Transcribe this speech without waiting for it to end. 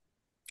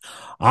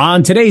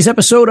On today's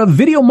episode of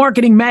Video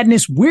Marketing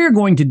Madness, we're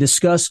going to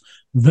discuss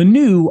the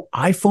new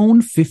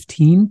iPhone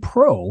 15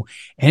 Pro.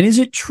 And is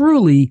it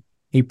truly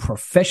a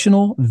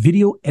professional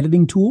video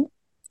editing tool?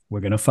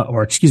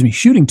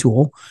 Shooting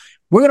tool.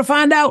 We're going to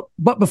find out.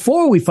 But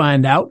before we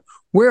find out,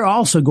 we're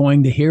also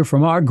going to hear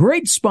from our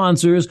great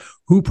sponsors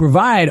who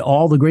provide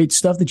all the great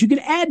stuff that you can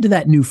add to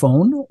that new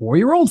phone or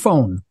your old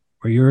phone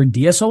or your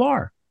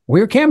DSLR. Or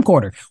your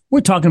camcorder.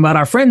 We're talking about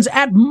our friends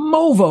at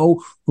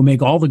Movo, who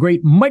make all the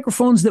great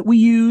microphones that we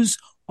use,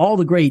 all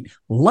the great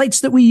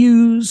lights that we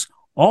use,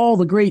 all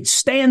the great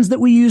stands that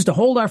we use to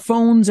hold our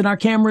phones and our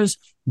cameras.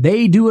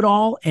 They do it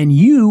all, and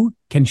you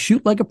can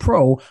shoot like a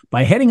pro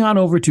by heading on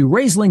over to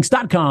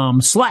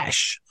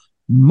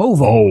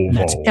raiselinks.com/Movo.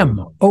 That's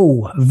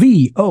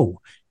Movo.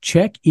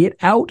 Check it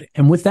out.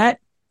 And with that,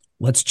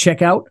 let's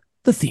check out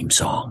the theme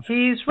song.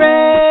 He's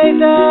Ray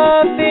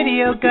the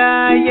video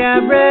guy, yeah,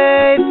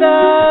 Ray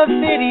the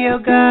video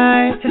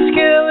guy. His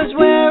skill is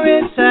where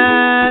it's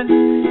at,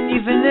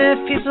 even if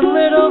he's a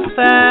little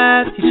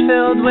fat. He's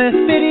filled with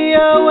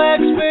video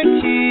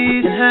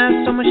expertise and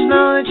has so much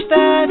knowledge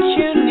that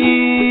you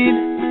need.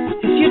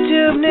 His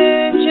YouTube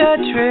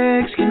ninja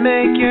tricks can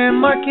make your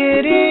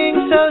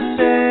marketing so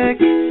sick.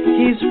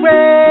 He's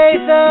Ray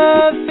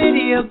the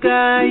video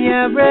guy,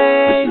 yeah,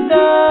 Ray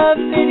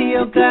the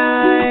video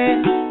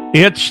guy.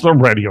 It's the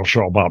radio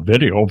show about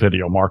video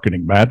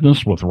marketing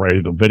madness with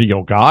Ray, the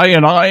video guy,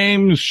 and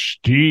I'm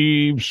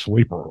Steve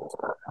Sleeper.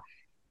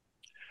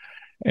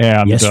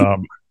 And, yes, hey,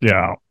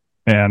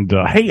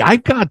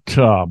 I've got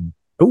a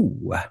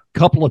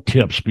couple of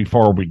tips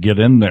before we get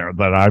in there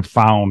that I've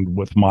found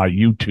with my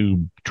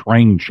YouTube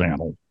train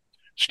channel,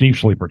 Steve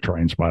Sleeper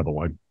Trains, by the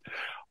way,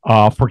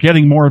 for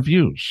getting more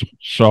views.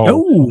 So,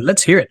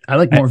 let's hear it. I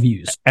like more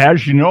views.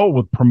 As you know,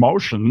 with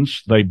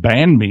promotions, they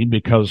banned me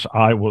because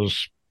I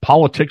was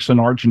politics in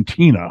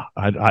Argentina.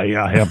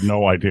 I have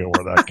no idea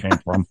where that came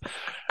from.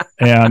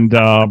 And,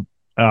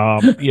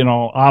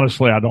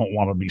 honestly, I don't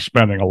want to be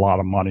spending a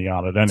lot of money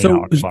on it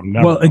anyhow.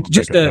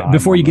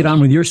 Before you get on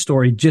with your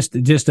story, just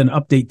an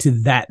update to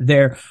that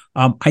there.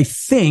 I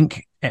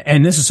think,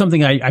 and this is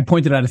something I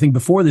pointed out, I think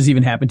before this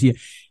even happened to you,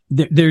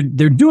 they're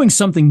doing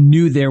something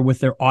new there with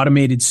their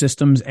automated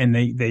systems. And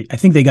I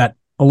think they got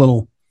a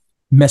little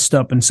messed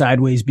up and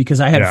sideways because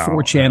I had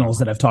 4 channels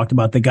that I've talked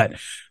about that got,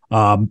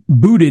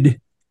 booted.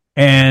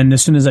 And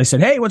as soon as I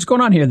said, hey, what's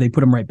going on here? They put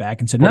them right back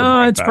and said,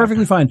 no, it's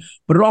perfectly fine.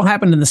 But it all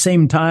happened in the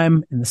same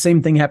time, and the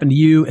same thing happened to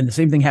you, and the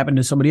same thing happened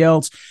to somebody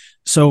else.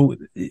 So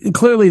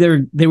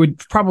clearly they were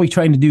probably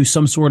trying to do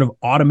some sort of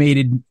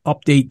automated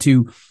update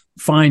to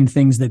find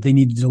things that they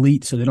need to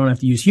delete so they don't have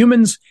to use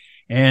humans.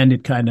 And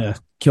it kind of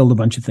killed a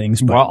bunch of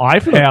things. But, well,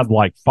 I've had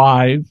like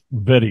 5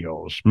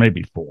 videos,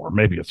 maybe 4,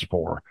 maybe it's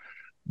 4,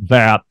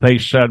 that they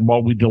said,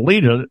 well, we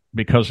deleted it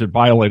because it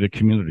violated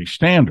community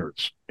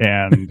standards.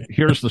 And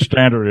here's the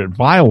standard it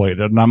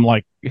violated. And I'm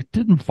like, it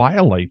didn't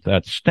violate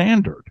that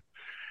standard.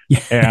 Yeah.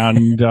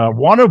 And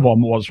one of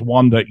them was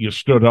one that you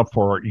stood up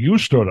for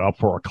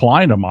a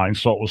client of mine.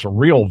 So it was a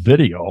real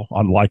video,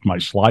 unlike my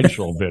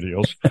slideshow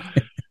videos.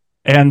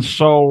 And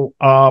so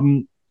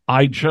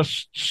I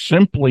just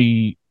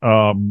simply,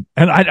 and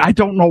I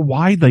don't know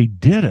why they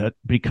did it,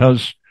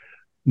 because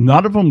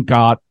none of them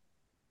got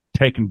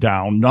taken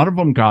down. None of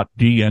them got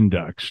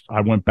de-indexed.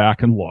 I went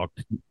back and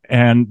looked,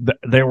 and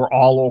they were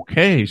all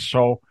okay.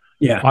 So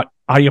yeah,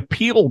 I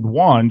appealed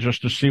one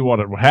just to see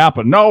what would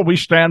happen. No, we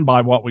stand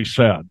by what we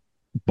said,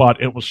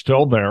 but it was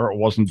still there. It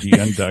wasn't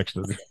de-indexed.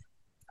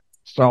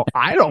 So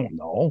I don't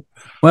know.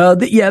 Well,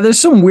 there's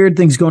some weird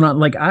things going on.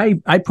 Like I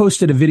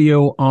posted a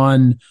video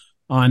on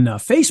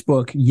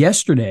Facebook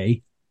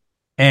yesterday,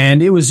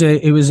 and it was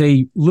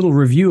a little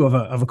review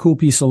of a cool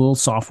piece of little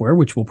software,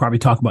 which we'll probably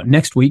talk about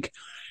next week.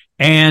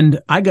 And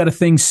I got a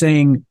thing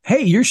saying,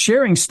 hey, you're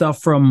sharing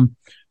stuff from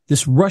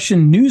this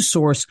Russian news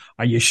source.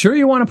 Are you sure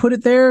you want to put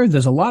it there?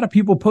 There's a lot of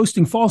people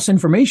posting false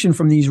information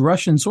from these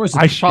Russian sources.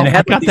 I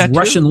got that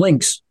Russian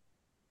links.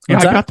 Yeah,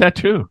 I got that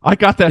too.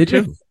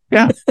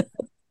 Yeah.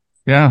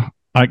 Yeah,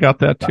 I got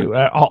that too.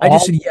 I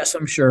just said, yes,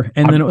 I'm sure.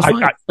 And then it was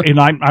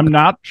fine. I'm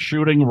not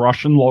shooting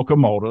Russian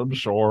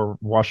locomotives or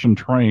Russian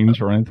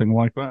trains or anything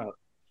like that.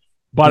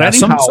 But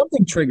anyhow,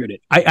 something triggered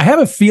it. I have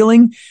a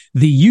feeling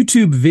the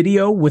YouTube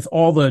video with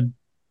all the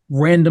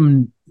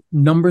random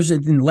numbers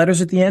and letters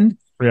at the end.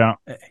 Yeah,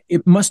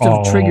 it must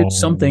have triggered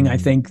something. I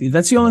think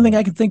that's the only thing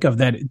I could think of,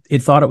 that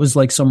it thought it was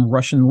like some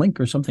Russian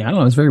link or something. I don't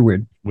know. It's very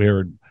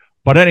weird.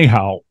 But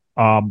anyhow,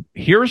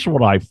 here's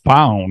what I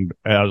found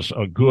as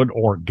a good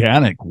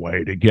organic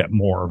way to get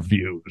more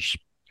views.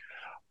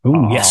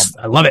 Oh, yes,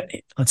 I love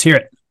it. Let's hear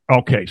it.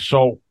 Okay,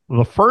 so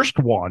the first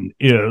one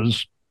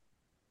is,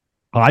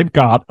 I've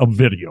got a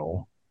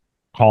video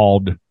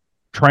called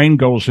Train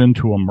Goes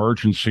into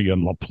Emergency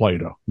in La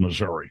Plata,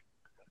 Missouri.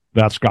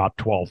 That's got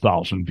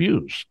 12,000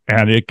 views,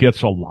 and it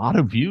gets a lot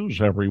of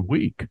views every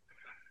week.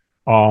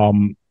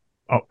 And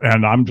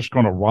I'm just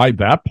going to ride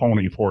that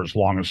pony for as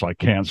long as I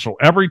can. So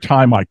every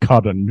time I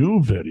cut a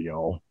new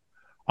video,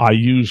 I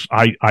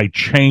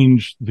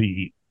change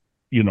the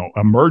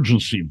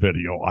emergency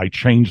video, I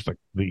changed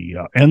the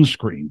end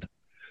screen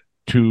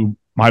to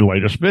my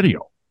latest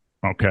video.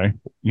 Okay.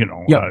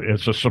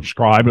 It's a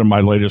subscribe in my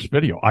latest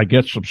video. I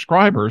get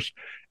subscribers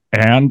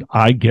and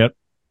I get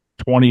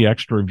 20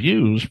 extra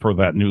views for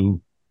that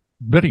new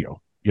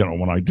video,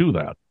 when I do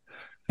that.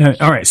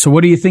 All right. So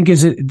what do you think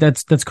is it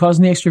that's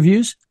causing the extra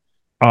views?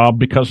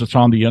 Because it's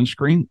on the end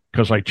screen.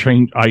 Because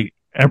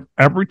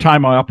every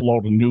time I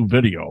upload a new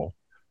video,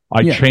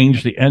 I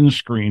change the end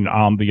screen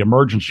on the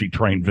emergency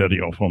train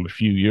video from a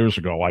few years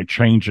ago. I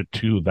change it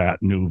to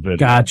that new video.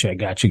 Gotcha.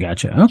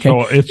 Okay.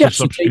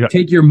 So it's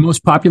take your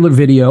most popular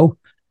video,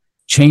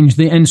 change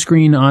the end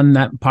screen on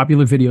that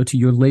popular video to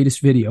your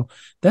latest video.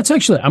 That's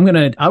actually,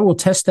 I will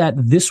test that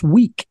this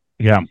week.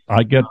 Yeah.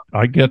 I get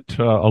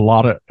a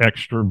lot of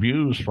extra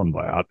views from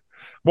that.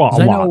 Well,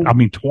 a lot.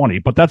 20,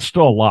 but that's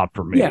still a lot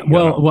for me. Yeah.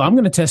 Well, I'm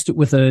going to test it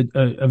with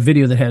a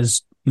video that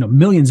has,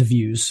 millions of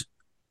views.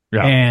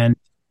 Yeah. And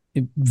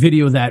a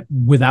video that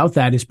without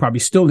that is probably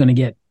still going to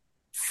get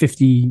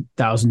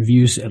 50,000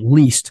 views at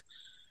least.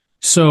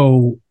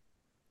 So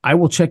I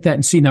will check that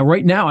and see. Now,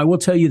 right now, I will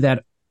tell you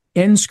that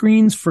end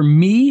screens for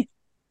me,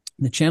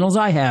 the channels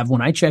I have,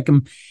 when I check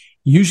them,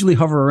 usually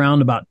hover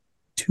around about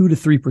 2 to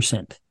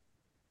 3%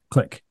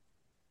 click.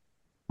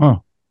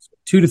 Oh.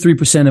 2 to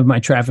 3% of my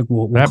traffic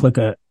will click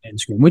a end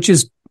screen, which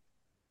is,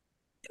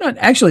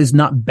 actually is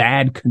not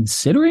bad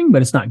considering,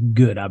 but it's not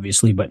good,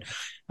 obviously. But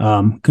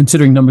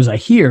considering numbers I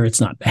hear, it's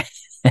not bad.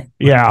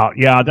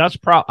 Yeah. That's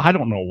I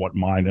don't know what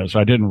mine is.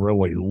 I didn't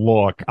really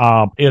look.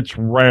 It's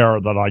rare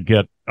that I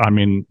get.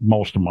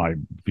 Most of my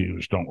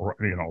views don't.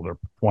 They're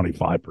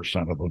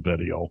 25% of the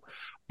video.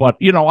 But,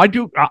 I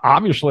do,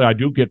 obviously I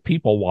do get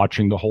people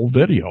watching the whole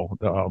video.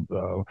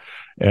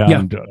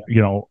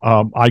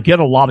 I get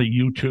a lot of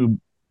YouTube.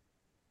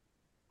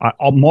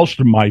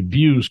 Most of my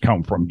views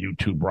come from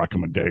YouTube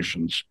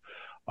recommendations.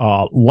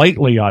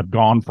 Lately, I've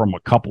gone from a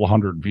couple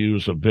hundred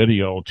views of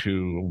video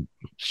to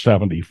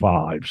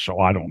 75. So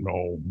I don't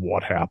know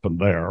what happened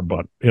there,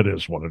 but it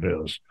is what it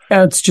is.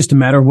 Yeah, it's just a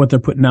matter of what they're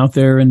putting out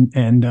there.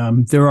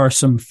 And there are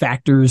some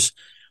factors,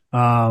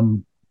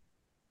 some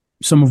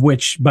of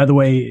which, by the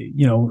way,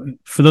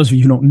 for those of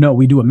you who don't know,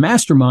 we do a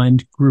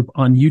mastermind group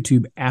on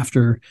YouTube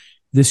after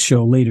this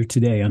show later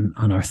today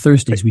on our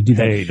Thursdays. We do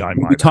that.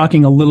 We'll be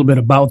talking a little bit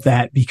about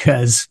that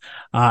because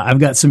I've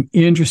got some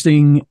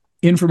interesting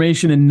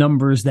information and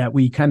numbers that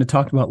we kind of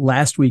talked about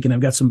last week, and I've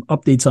got some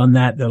updates on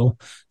that that'll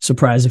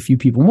surprise a few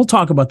people. And we'll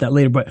talk about that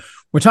later, but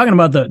we're talking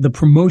about the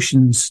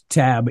promotions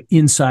tab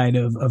inside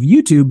of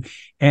YouTube.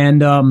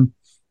 And, I'm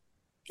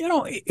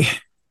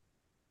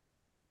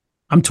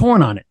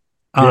torn on it.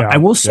 I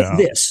will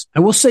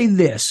say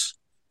this.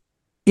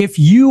 If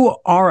you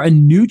are a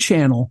new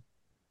channel,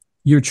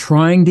 you're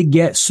trying to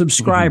get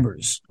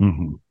subscribers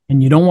and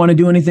you don't want to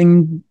do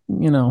anything,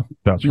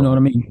 That's what I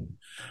mean?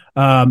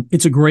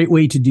 It's a great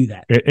way to do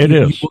that. It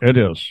is.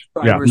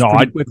 Yeah,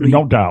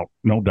 no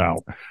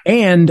doubt.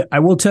 And I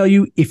will tell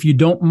you, if you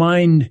don't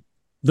mind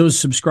those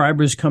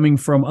subscribers coming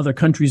from other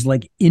countries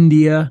like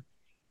India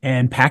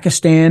and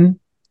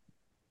Pakistan,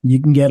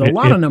 you can get a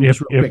lot of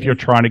numbers. If you're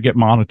trying to get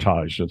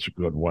monetized, it's a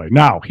good way.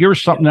 Now,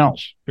 here's something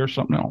else.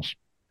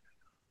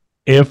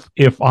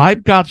 If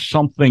I've got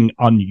something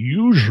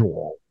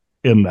unusual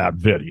in that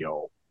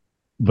video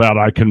that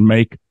I can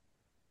make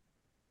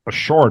a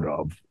short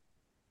of,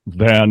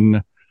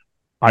 then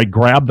I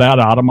grab that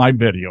out of my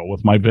video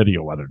with my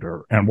video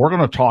editor, and we're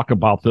going to talk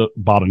about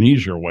an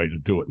easier way to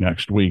do it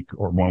next week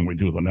or when we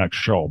do the next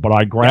show. But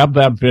I grab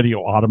that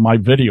video out of my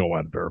video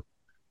editor,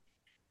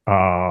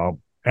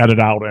 edit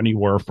out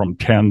anywhere from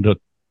 10 to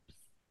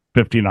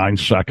 59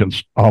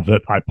 seconds of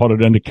it. I put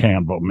it into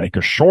Canva, make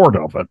a short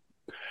of it.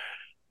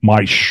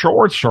 My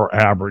shorts are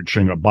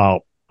averaging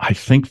about, I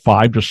think,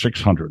 500 to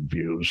 600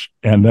 views.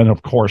 And then,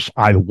 of course,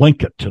 I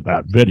link it to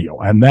that video,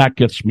 and that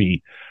gets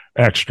me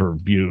extra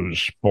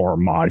views for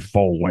my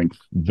full-length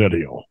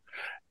video.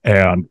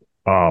 And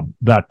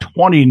that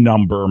 20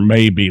 number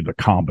may be the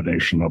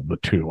combination of the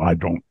two. I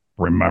don't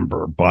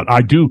remember, but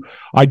I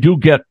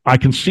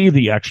can see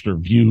the extra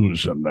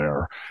views in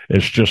there.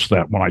 It's just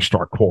that when I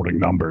start quoting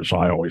numbers,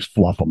 I always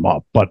fluff them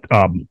up. But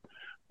 20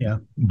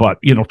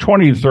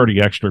 to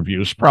 30 extra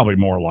views, probably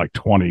more like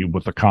 20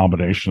 with the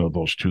combination of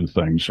those two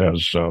things,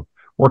 has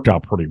worked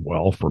out pretty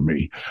well for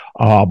me.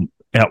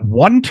 At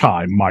one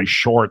time, my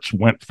shorts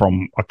went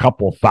from a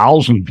couple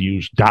thousand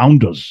views down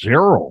to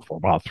 0 for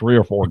about 3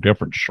 or 4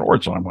 different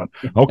shorts. And I went,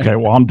 okay,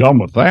 well, I'm done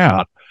with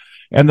that.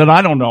 And then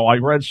I don't know, I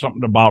read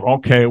something about,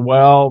 okay,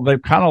 well,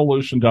 they've kind of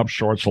loosened up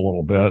shorts a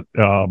little bit,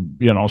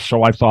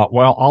 so I thought,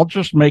 well, I'll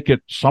just make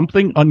it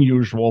something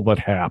unusual that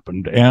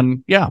happened.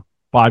 And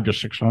 500 to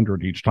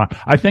 600 each time.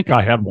 I think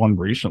I had one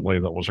recently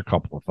that was a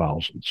couple of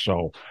thousand.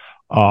 So,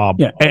 and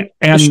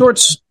the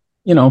shorts,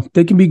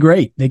 they can be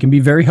great. They can be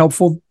very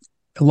helpful.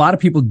 A lot of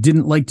people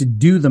didn't like to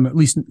do them. At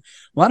least a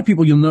lot of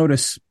people, you'll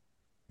notice,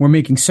 were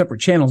making separate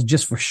channels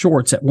just for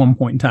shorts at one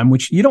point in time,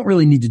 which you don't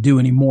really need to do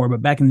anymore.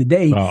 But back in the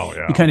day,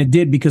 you kind of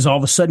did, because all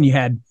of a sudden you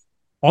had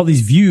all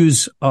these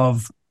views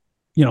of,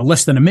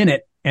 less than a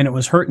minute, and it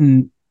was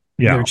hurting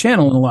their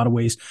channel in a lot of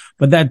ways.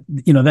 But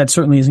that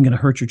certainly isn't going to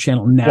hurt your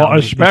channel now. Well,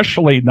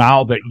 especially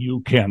now that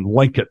you can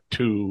link it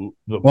to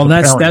the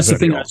that's the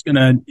thing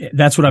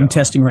that's what I'm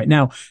testing right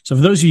now. So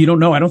for those of you who don't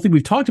know, I don't think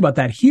we've talked about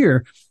that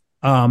here.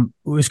 It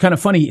was kind of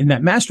funny in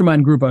that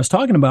mastermind group I was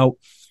talking about.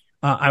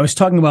 I was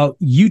talking about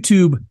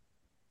YouTube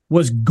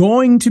was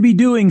going to be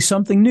doing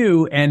something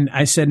new. And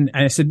I said,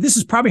 this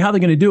is probably how they're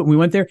going to do it. And we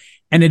went there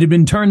and it had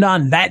been turned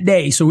on that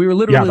day. So we were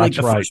literally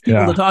first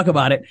people to talk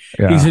about it.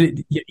 Yeah. He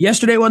said,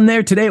 yesterday wasn't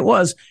there. Today it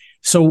was.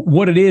 So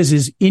what it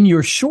is in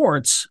your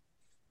shorts,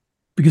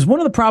 because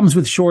one of the problems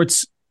with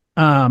shorts,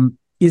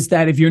 is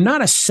that if you're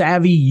not a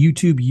savvy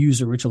YouTube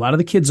user, which a lot of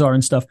the kids are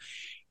and stuff,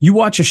 you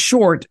watch a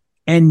short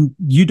and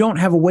you don't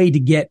have a way to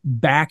get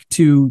back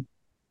to,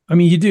 I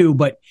mean, you do,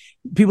 but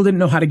people didn't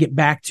know how to get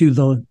back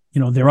to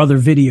their other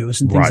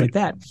videos and things like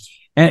that.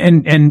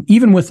 And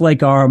even with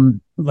like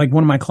one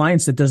of my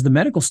clients that does the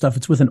medical stuff,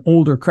 it's with an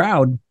older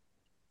crowd.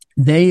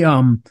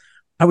 I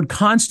would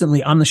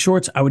constantly on the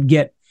shorts, I would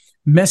get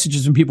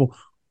messages from people,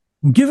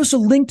 give us a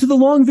link to the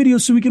long video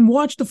so we can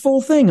watch the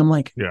full thing. I'm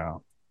like,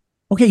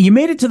 okay, you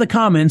made it to the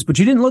comments, but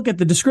you didn't look at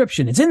the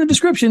description. It's in the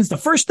description. It's the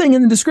first thing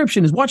in the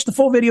description is watch the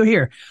full video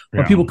here.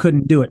 But people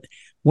couldn't do it.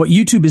 What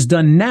YouTube has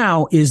done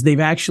now is they've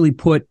actually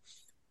put,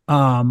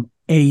 a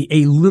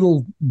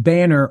little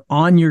banner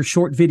on your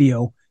short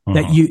video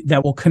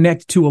that will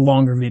connect to a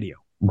longer video.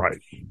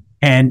 Right.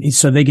 And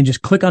so they can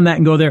just click on that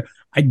and go there.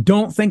 I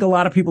don't think a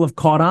lot of people have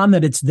caught on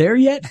that it's there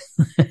yet.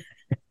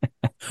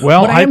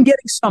 Well, but I am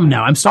getting some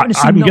now. I'm starting to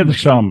see getting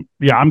some.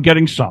 Yeah, I'm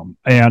getting some.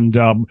 And,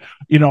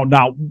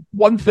 now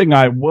one thing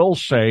I will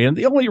say, and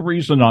the only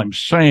reason I'm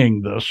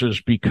saying this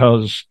is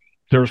because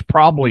there's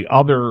probably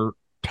other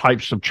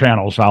types of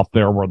channels out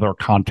there where their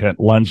content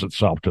lends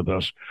itself to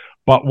this.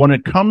 But when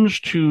it comes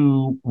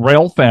to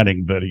rail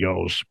fanning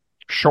videos,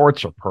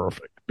 shorts are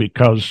perfect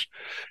because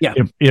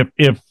if you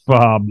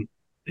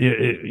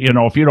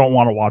don't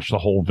want to watch the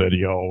whole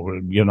video,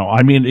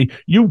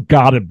 you've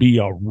got to be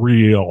a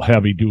real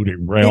heavy duty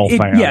rail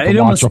fan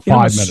to watch a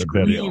 5-minute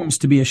video. It seems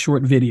to be a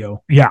short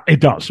video. Yeah, it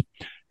does.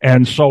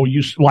 And so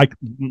my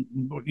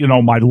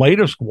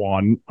latest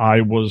one, I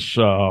was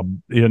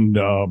in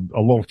a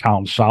little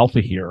town south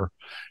of here,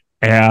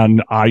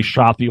 and I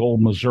shot the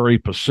old Missouri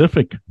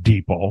Pacific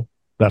depot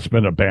that's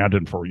been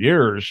abandoned for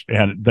years,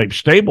 and they've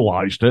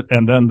stabilized it.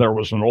 And then there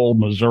was an old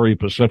Missouri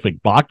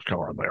Pacific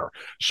boxcar there.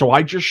 So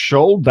I just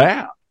showed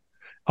that.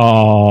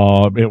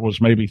 It was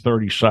maybe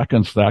 30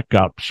 seconds. That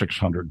got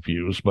 600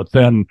 views. But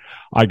then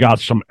I got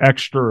some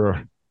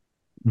extra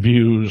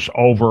views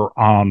over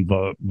on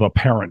the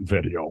parent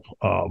video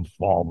of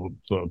all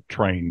the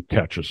train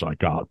catches I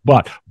got.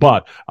 But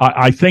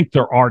I think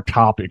there are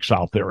topics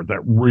out there that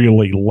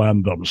really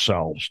lend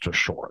themselves to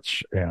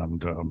shorts,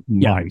 and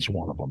mine's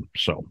one of them.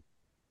 So.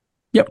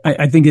 Yep,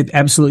 I think it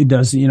absolutely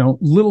does.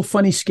 Little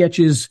funny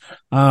sketches.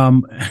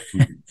 Those.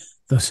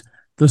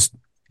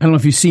 I don't know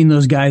if you've seen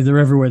those guys. They're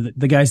everywhere.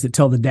 The guys that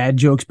tell the dad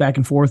jokes back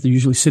and forth. They're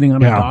usually sitting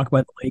on a dock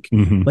by the lake.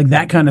 Mm-hmm. Like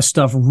that kind of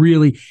stuff.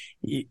 Really,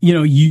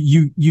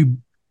 you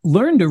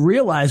learn to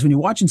realize when you're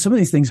watching some of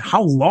these things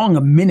how long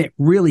a minute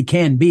really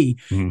can be.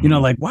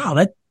 Mm-hmm. Wow,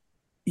 that.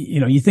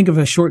 You think of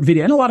a short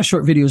video, and a lot of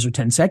short videos are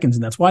 10 seconds,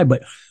 and that's why.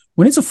 But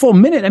when it's a full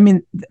minute, I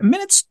mean, a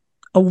minute's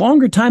a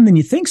longer time than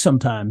you think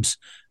sometimes.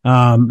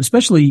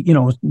 Especially,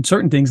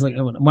 certain things like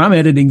when I'm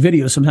editing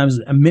videos, sometimes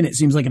a minute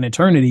seems like an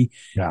eternity.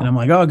 Yeah. And I'm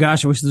like, oh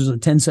gosh, I wish there was a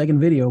 10-second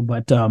video.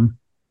 But, a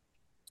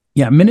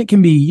minute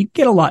you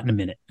get a lot in a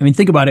minute. I mean,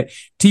 think about it.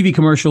 TV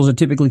commercials are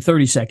typically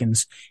 30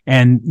 seconds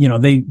and,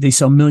 they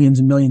sell millions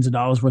and millions of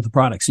dollars worth of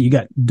products. So you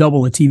got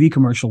double a TV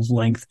commercial's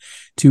length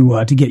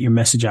to get your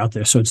message out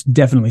there. So it's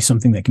definitely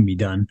something that can be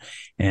done.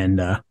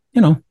 And,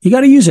 you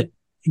got to use it.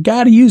 You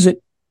got to use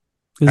it.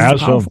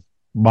 As of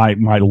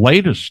my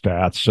latest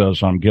stat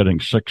says I'm getting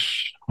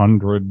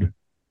 600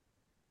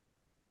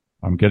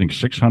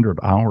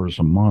 hours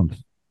a month.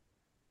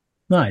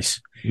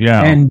 Nice.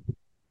 Yeah. And,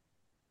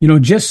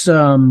 just,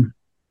 in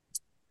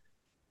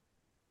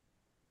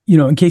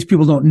case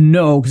people don't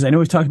know, because I know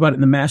we've talked about it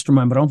in the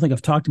mastermind, but I don't think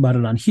I've talked about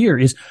it on here,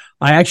 is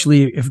I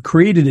actually have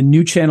created a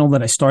new channel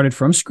that I started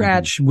from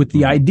scratch with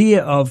the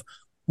idea of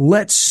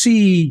let's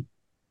see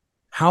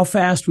how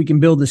fast we can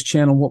build this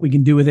channel, what we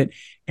can do with it.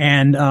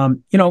 And,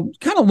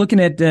 kind of looking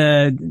at,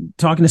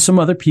 talking to some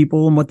other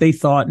people and what they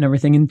thought and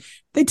everything. And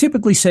they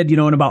typically said, in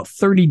about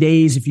 30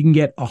 days, if you can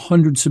get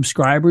 100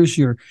 subscribers,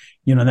 you're,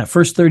 that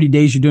first 30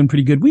 days, you're doing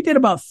pretty good. We did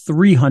about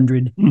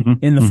 300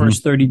 in the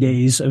first 30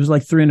 days. It was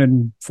like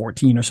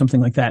 314 or something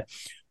like that.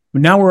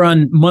 But now we're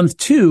on month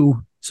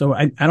 2. So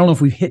I don't know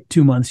if we've hit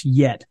 2 months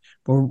yet,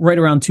 but we're right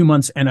around 2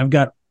 months, and I've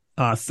got,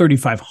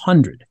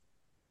 3,500.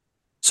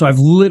 So I've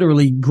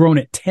literally grown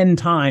it 10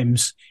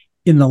 times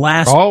in the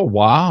last. Oh,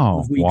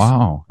 wow. Weeks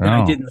wow. than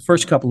I did in the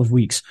first couple of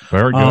weeks.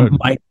 Very good.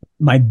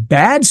 My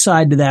bad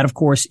side to that, of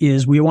course,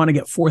 is we want to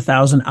get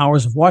 4,000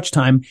 hours of watch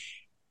time.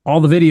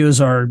 All the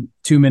videos are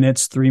 2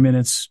 minutes, 3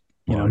 minutes,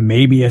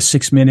 maybe a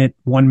 6 minute,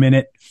 1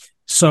 minute.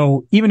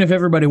 So even if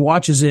everybody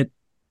watches it,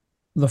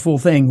 the full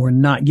thing, we're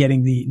not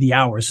getting the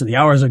hours. So the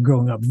hours are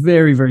growing up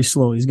very, very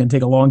slowly. It's going to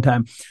take a long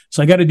time.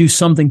 So I got to do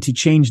something to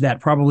change that,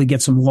 probably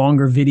get some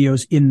longer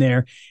videos in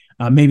there,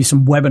 maybe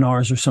some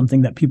webinars or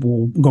something that people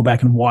will go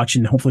back and watch.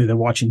 And hopefully they're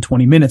watching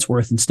 20 minutes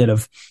worth instead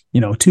of,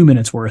 2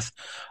 minutes worth.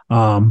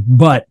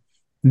 But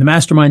in the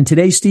mastermind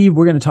today, Steve,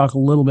 we're going to talk a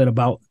little bit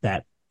about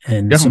that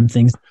and some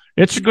things.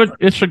 It's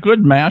a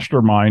good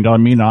mastermind. I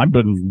mean, I've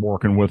been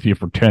working with you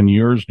for 10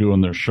 years,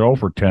 doing this show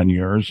for 10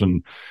 years,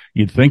 and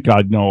you'd think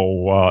I'd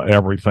know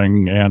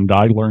everything, and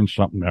I learn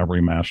something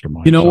every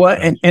mastermind. You know what?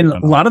 And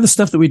a lot of the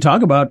stuff that we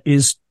talk about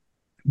is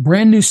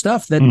brand new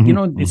stuff that,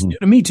 it's new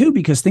to me too,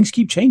 because things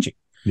keep changing.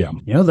 Yeah.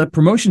 The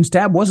promotions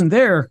tab wasn't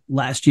there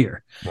last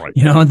year. Right.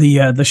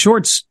 The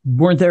shorts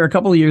weren't there a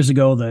couple of years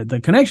ago.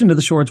 The connection to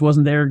the shorts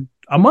wasn't there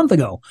a month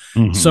ago.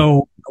 Mm-hmm.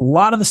 So a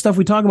lot of the stuff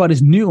we talk about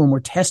is new, and we're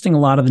testing a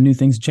lot of the new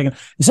things and checking.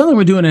 It's something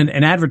we're doing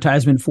an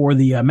advertisement for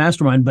the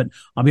mastermind, but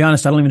I'll be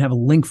honest, I don't even have a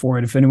link for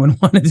it if anyone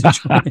wanted to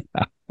join it.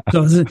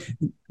 So this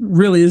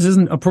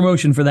isn't a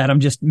promotion for that.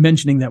 I'm just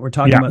mentioning that we're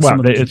talking about some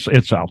of the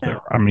it's out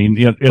there. I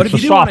mean, but if you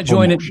do want to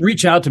join it,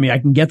 reach out to me. I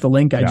can get the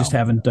link. I just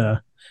haven't, I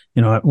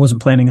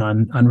wasn't planning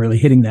on really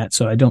hitting that,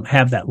 so I don't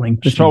have that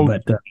link.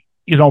 But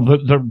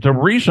the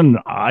reason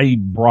I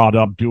brought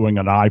up doing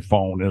an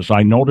iPhone is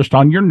I noticed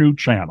on your new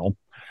channel,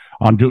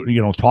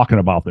 talking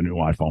about the new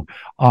iPhone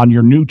on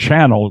your new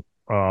channel,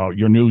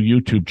 your new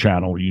YouTube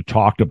channel, you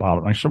talked about it.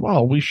 And I said,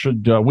 well, we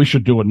should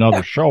do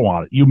another show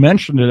on it. You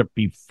mentioned it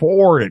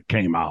before it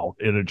came out.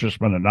 It had just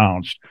been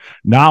announced.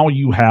 Now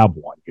you have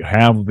one. You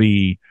have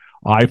the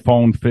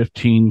iPhone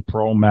 15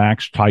 Pro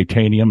Max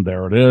Titanium.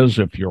 There it is.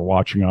 If you're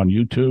watching on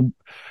YouTube,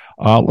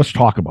 let's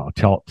talk about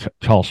it.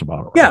 Tell us about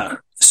it. Right? Yeah.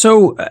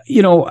 So,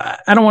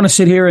 I don't want to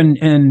sit here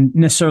and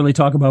necessarily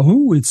talk about,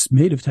 it's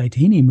made of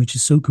titanium, which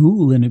is so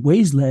cool and it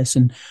weighs less.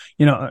 And,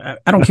 I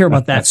don't care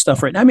about that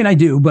stuff right now. I mean, I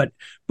do, but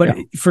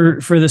for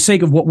the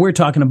sake of what we're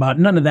talking about,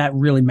 none of that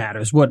really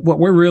matters. What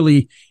we're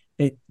really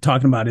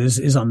talking about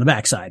is on the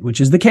backside,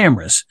 which is the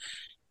cameras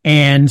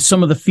and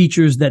some of the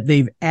features that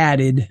they've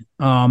added.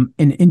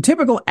 In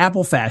typical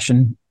Apple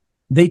fashion,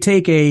 they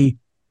take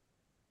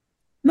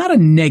not a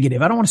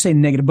negative, I don't want to say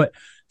negative, but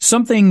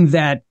something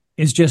that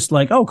is just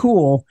like, oh,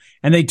 cool.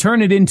 And they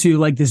turn it into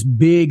like this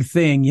big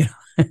thing,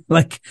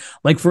 like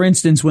for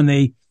instance, when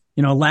they,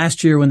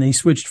 last year when they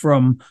switched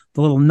from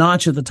the little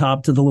notch at the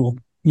top to the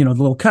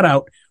little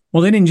cutout.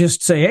 Well, they didn't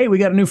just say, hey, we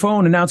got a new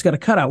phone and now it's got a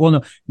cutout. Well,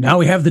 no, now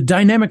we have the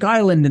dynamic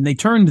island, and they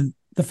turned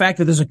the fact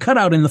that there's a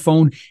cutout in the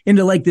phone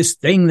into like this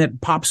thing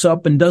that pops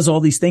up and does all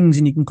these things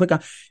and you can click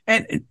on,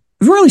 and it's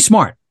really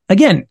smart.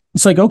 Again,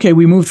 it's like, okay,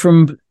 we moved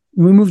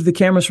the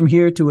cameras from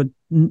here to a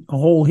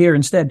hole here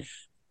instead.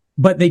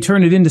 But they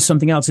turned it into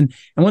something else. And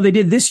what they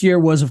did this year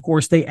was, of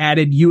course, they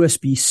added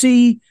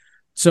USB-C.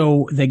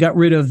 So they got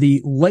rid of the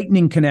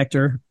Lightning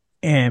connector,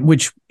 and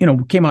which,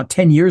 came out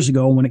 10 years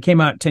ago. When it came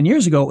out 10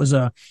 years ago, it was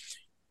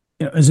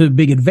a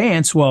big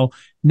advance. Well,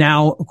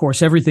 now, of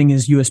course, everything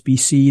is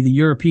USB-C. The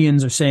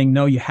Europeans are saying,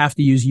 no, you have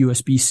to use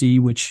USB-C,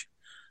 which,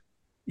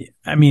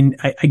 I mean,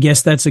 I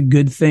guess that's a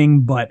good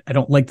thing, but I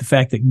don't like the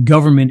fact that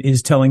government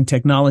is telling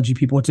technology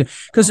people what to,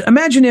 because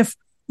imagine if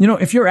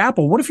you're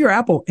Apple, what if you're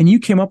Apple and you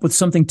came up with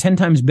something 10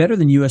 times better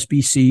than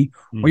USB-C,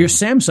 or you're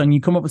Samsung,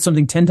 you come up with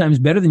something 10 times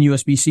better than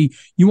USB-C,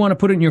 you want to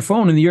put it in your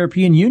phone, and the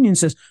European Union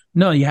says,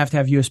 no, you have to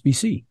have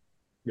USB-C.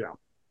 Yeah.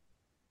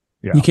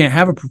 You can't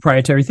have a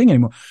proprietary thing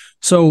anymore.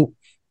 So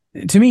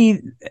to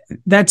me,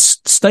 that's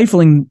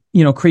stifling,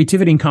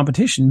 creativity and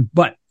competition,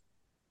 but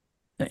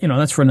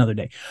that's for another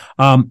day.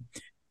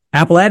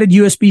 Apple added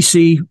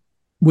USB-C,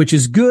 which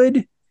is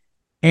good.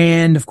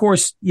 And of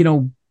course,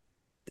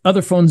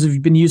 other phones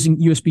have been using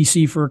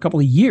USB-C for a couple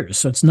of years.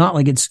 So it's not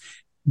like it's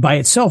by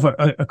itself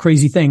a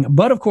crazy thing.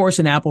 But of course,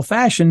 in Apple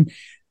fashion,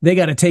 they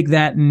got to take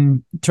that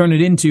and turn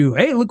it into,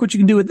 hey, look what you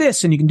can do with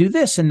this, and you can do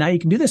this, and now you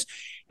can do this.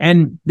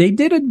 And they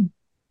did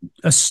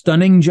a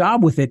stunning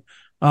job with it.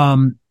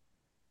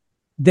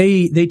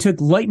 They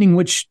took Lightning,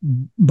 which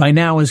by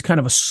now is kind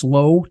of a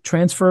slow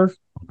transfer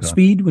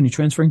speed. When you're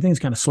transferring things,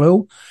 kind of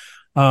slow.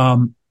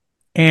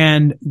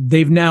 And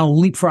they've now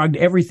leapfrogged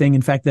everything.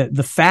 In fact,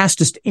 the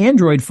fastest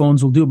Android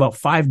phones will do about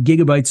 5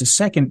 gigabytes a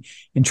second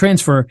in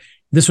transfer.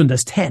 This one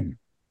does 10.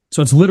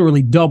 So it's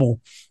literally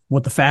double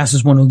what the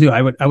fastest one will do.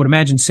 I would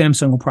imagine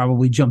Samsung will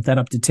probably jump that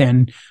up to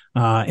 10,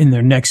 in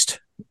their next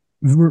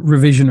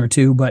revision or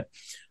two. But,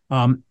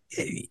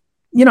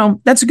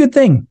 that's a good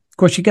thing. Of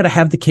course, you got to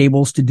have the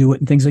cables to do it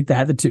and things like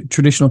that. The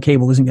traditional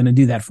cable isn't going to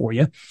do that for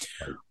you.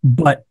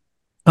 But,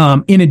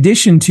 in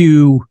addition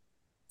to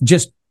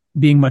just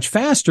being much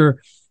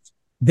faster,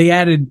 they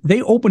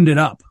opened it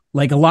up.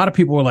 Like a lot of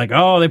people were like,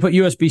 oh, they put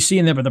USB-C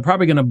in there, but they're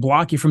probably going to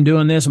block you from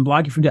doing this and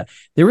block you from that.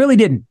 They really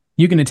didn't.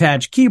 You can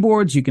attach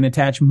keyboards, you can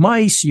attach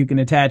mice, you can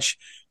attach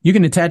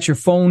your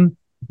phone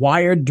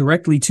wired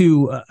directly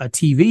to a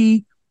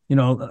TV, an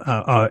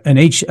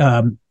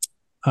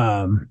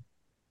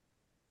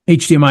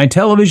HDMI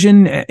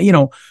television,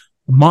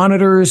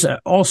 monitors,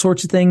 all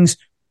sorts of things.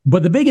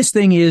 But the biggest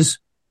thing is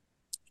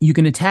you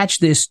can attach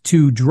this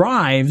to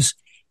drives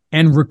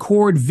and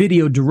record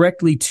video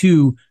directly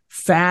to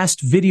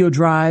fast video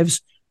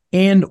drives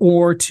and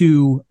or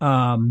to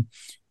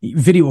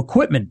video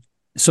equipment.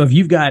 So if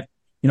you've got,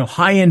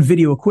 high-end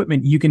video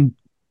equipment, you can,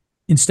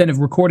 instead of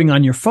recording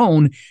on your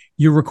phone,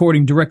 you're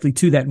recording directly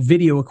to that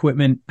video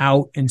equipment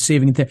out and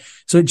saving it there.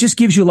 So it just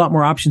gives you a lot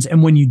more options.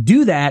 And when you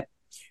do that,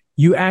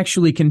 you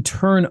actually can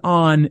turn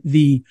on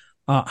the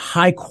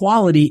high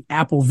quality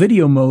Apple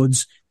video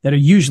modes that are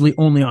usually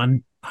only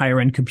on higher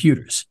end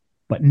computers.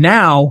 But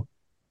now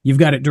you've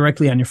got it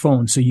directly on your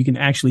phone. So you can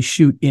actually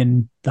shoot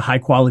in the high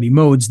quality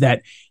modes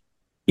that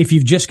if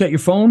you've just got your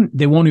phone,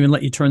 they won't even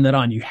let you turn that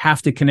on. You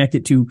have to connect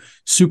it to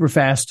super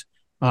fast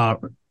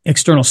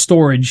external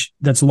storage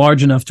that's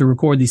large enough to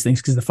record these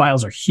things because the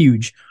files are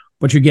huge,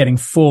 but you're getting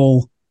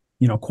full,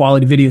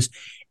 quality videos.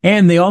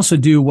 And they also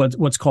do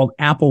what's called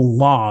Apple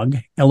Log,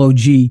 Log.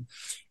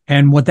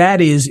 And what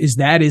that is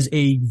that is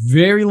a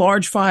very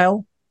large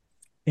file.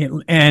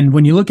 And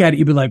when you look at it,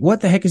 you'll be like, what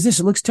the heck is this?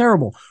 It looks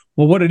terrible.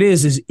 Well, what it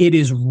is it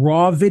is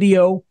raw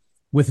video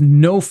with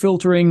no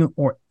filtering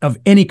or of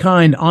any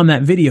kind on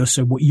that video.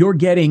 So what you're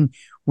getting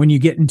when you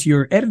get into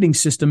your editing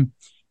system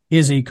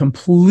is a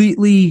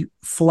completely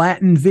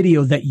flattened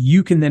video that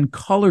you can then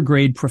color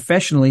grade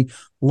professionally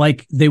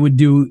like they would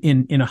do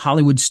in a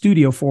Hollywood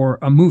studio for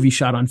a movie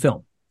shot on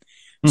film.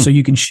 So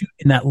you can shoot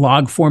in that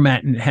log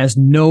format and it has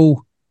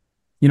no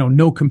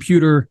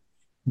computer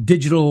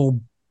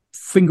digital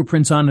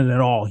fingerprints on it at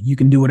all. You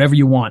can do whatever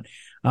you want.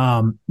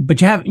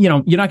 But you're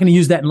not going to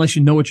use that unless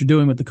you know what you're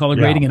doing with the color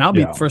grading. And I'll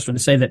be the first one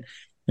to say that,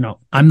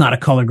 I'm not a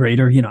color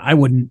grader. I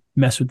wouldn't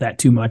mess with that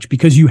too much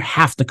because you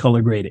have to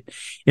color grade it.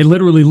 It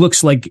literally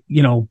looks like,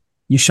 you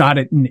shot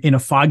it in a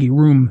foggy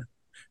room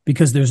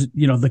because there's,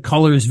 the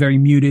color is very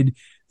muted.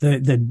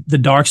 The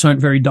darks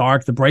aren't very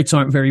dark. The brights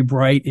aren't very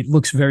bright. It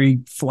looks very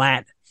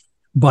flat,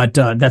 but,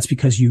 that's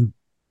because you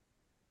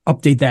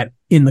update that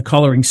in the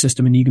coloring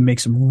system and you can make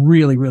some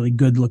really, really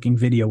good looking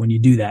video when you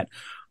do that.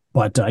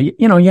 But, you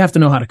have to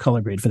know how to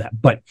color grade for that.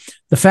 But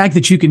the fact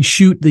that you can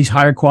shoot these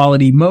higher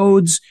quality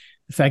modes,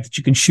 the fact that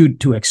you can shoot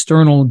to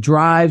external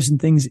drives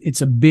and things,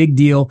 it's a big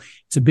deal.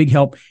 It's a big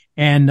help.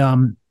 And,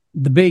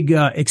 the big,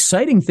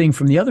 exciting thing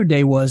from the other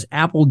day was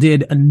Apple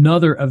did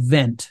another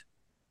event.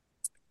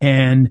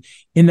 And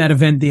in that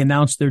event, they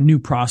announced their new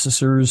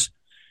processors.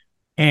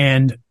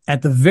 And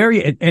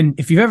and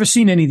if you've ever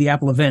seen any of the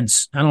Apple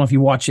events, I don't know if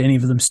you watch any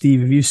of them, Steve,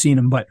 have you seen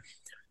them, but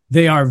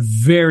they are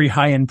very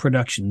high end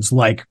productions,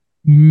 like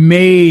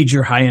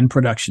major high end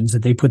productions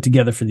that they put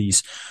together for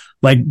these.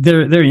 Like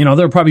there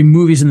are probably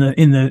movies in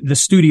the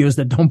studios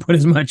that don't put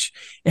as much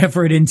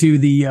effort into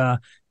the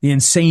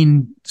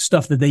insane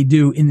stuff that they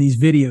do in these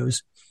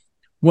videos.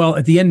 Well,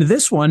 at the end of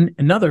this one,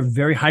 another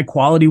very high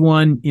quality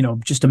one,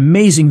 just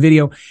amazing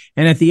video.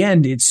 And at the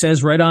end, it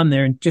says right on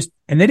there, and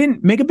they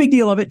didn't make a big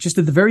deal of it. Just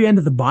at the very end,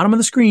 at the bottom of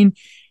the screen,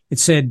 it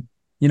said,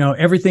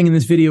 everything in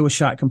this video was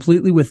shot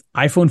completely with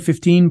iPhone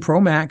 15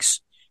 Pro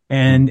Max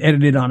and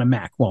edited on a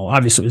Mac. Well,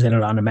 obviously it was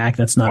edited on a Mac.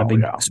 That's not a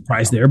big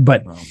surprise there,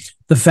 but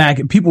the fact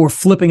that people were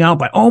flipping out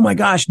by, oh my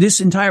gosh,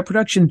 this entire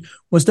production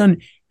was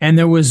done. And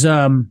there was,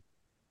 there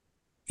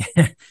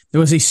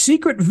was a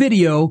secret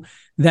video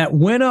that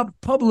went up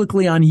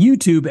publicly on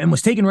YouTube and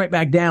was taken right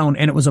back down.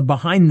 And it was a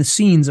behind the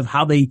scenes of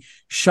how they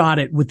shot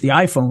it with the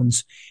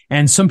iPhones.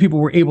 And some people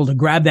were able to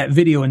grab that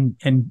video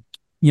and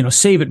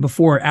save it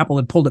before Apple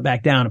had pulled it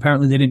back down.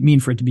 Apparently they didn't mean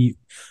for it to be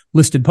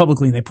listed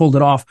publicly and they pulled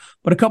it off,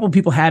 but a couple of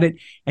people had it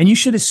and you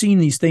should have seen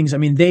these things. I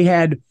mean, they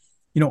had,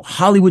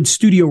 Hollywood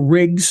studio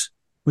rigs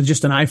with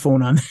just an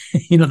iPhone on,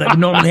 that would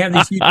normally have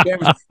these huge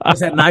cameras,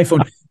 just had an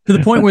iPhone to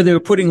the point where they were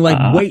putting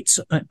like weights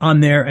on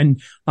there.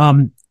 And,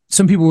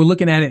 some people were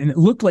looking at it and it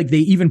looked like they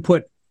even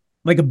put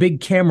like a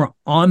big camera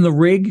on the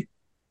rig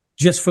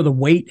just for the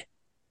weight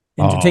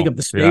and to take up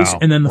the space.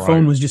 And then the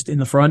phone was just in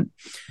the front,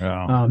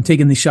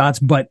 taking these shots.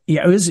 But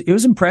yeah, it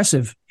was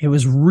impressive. It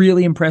was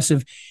really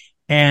impressive.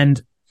 And,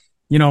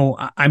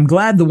 I'm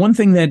glad the one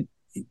thing that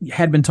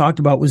had been talked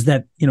about was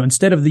that,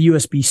 instead of the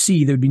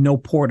USB-C, there'd be no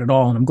port at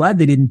all. And I'm glad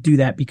they didn't do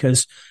that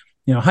because,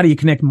 how do you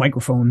connect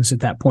microphones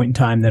at that point in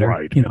time that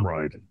are,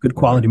 good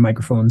quality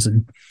microphones?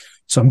 And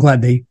so I'm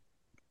glad they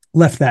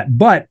left that.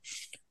 But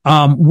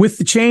with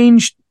the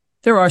change,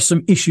 there are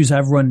some issues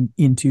I've run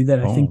into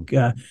that I think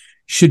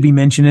should be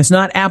mentioned. It's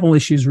not Apple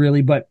issues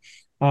really, but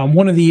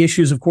one of the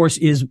issues, of course,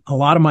 is a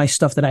lot of my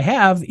stuff that I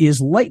have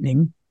is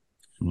Lightning.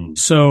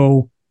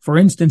 So, for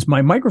instance,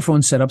 my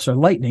microphone setups are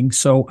Lightning.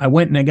 So I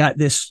went and I got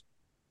this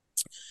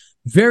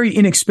very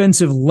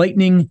inexpensive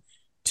Lightning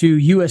to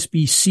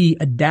USB-C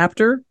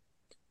adapter,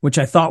 which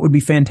I thought would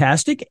be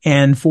fantastic.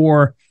 And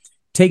for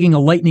taking a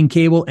Lightning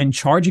cable and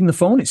charging the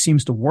phone, it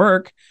seems to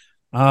work.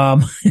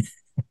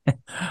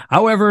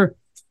 However,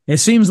 it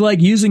seems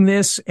like using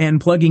this and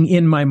plugging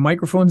in my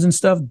microphones and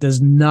stuff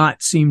does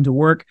not seem to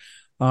work.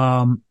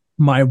 My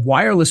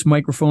wireless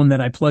microphone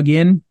that I plug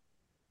in,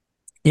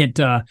 it,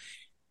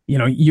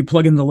 you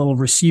plug in the little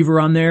receiver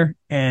on there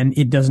and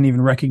it doesn't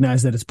even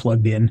recognize that it's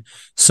plugged in.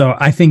 So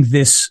I think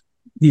this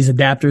these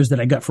adapters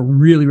that I got for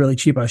really, really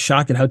cheap. I was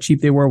shocked at how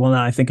cheap they were. Well,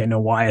 now I think I know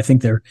why. I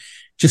think they're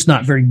just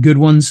not very good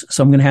ones.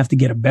 So I'm going to have to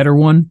get a better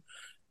one.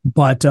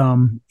 But,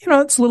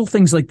 it's little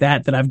things like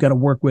that I've got to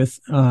work with,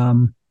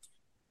 to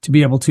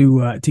be able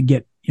to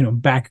get,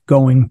 back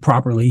going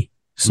properly.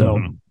 So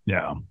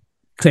yeah,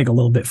 take a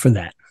little bit for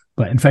that.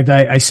 But in fact,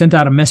 I sent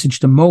out a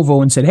message to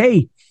Movo and said,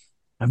 hey,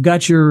 I've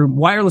got your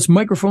wireless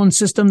microphone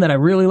system that I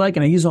really like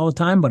and I use all the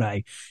time, but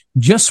I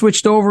just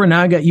switched over and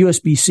now I got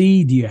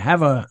USB-C. Do you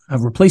have a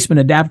replacement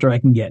adapter I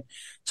can get?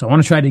 So I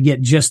want to try to get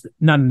just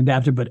not an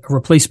adapter, but a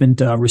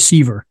replacement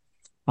receiver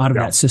out of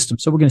that system.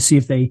 So we're going to see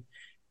if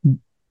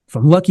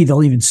I'm lucky,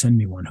 they'll even send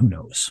me one. Who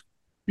knows?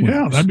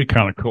 Yeah, that'd be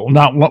kind of cool.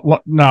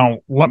 Now,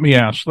 let me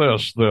ask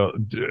this: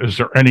 is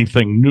there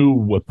anything new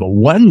with the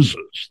lenses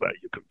that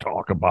you can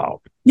talk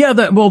about? Yeah,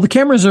 the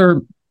cameras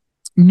are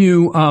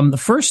new. The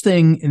first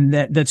thing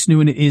that's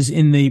new in it is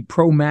in the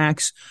Pro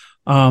Max.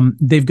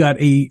 They've got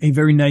a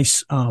very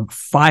nice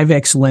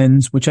 5x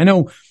lens, which I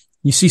know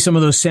you see some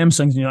of those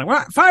Samsungs and you're like,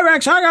 what,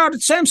 5x? I got it.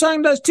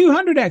 Samsung does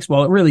 200x.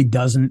 Well, it really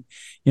doesn't.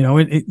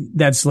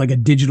 That's like a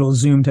digital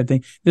zoom type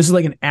thing. This is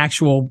like an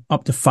actual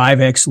up to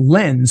 5x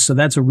lens. So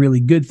that's a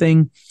really good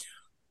thing.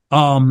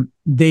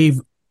 They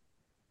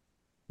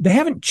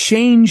haven't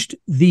changed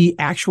the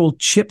actual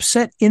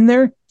chipset in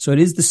there. So it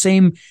is the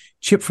same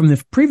chip from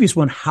the previous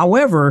one.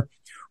 However,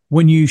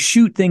 when you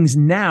shoot things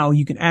now,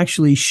 you can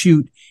actually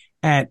shoot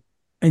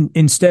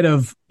instead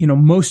of,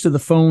 most of the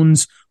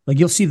phones, like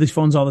you'll see these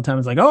phones all the time.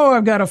 It's like, oh,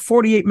 I've got a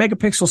 48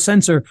 megapixel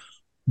sensor,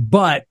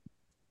 but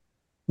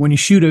when you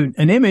shoot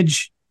an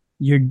image,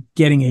 you're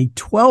getting a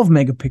 12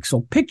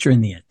 megapixel picture in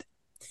the end.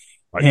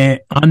 Right. And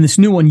on this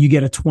new one, you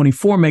get a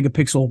 24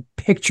 megapixel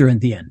picture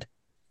at the end.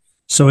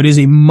 So it is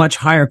a much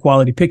higher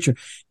quality picture.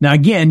 Now,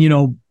 again,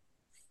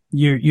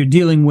 you're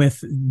dealing with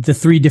the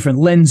 3 different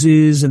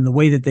lenses and the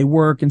way that they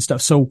work and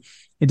stuff. So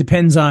it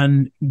depends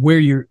on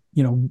where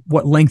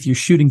what length you're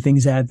shooting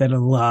things at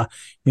that'll,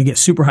 you get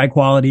super high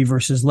quality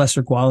versus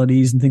lesser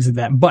qualities and things like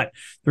that. But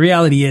the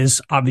reality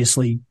is,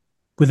 obviously,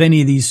 with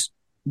any of these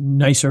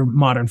nicer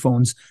modern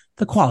phones,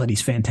 the quality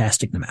is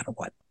fantastic no matter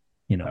what,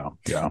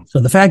 Yeah. So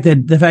the fact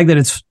that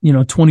it's,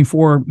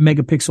 24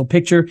 megapixel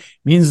picture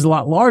means it's a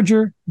lot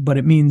larger, but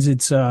it means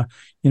it's,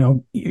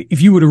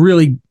 if you were to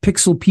really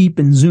pixel peep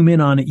and zoom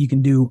in on it, you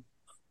can do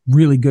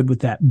really good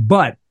with that.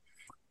 But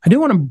I do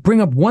want to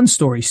bring up one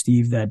story,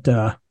 Steve,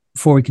 that,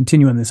 before we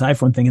continue on this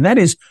iPhone thing, and that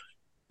is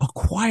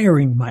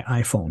acquiring my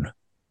iPhone.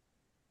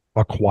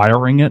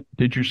 Acquiring it,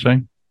 did you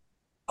say?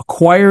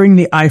 Acquiring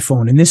the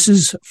iPhone. And this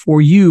is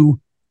for you,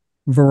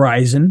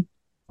 Verizon.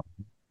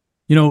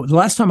 The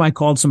last time I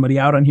called somebody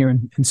out on here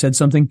and said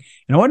something,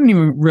 and I wasn't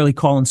even really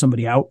calling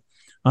somebody out.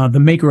 The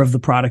maker of the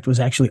product was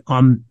actually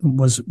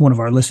was one of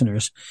our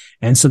listeners.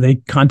 And so they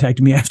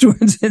contacted me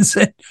afterwards and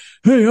said,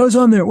 hey, I was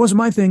on there. It wasn't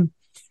my thing.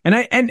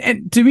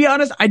 And to be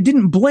honest, I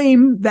didn't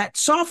blame that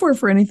software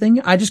for anything.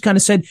 I just kind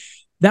of said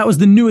that was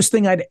the newest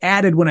thing I'd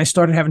added when I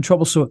started having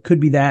trouble. So it could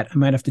be that I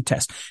might have to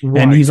test.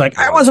 Right. And he's like,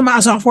 it wasn't my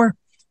software.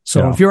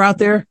 So if you're out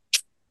there,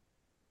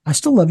 I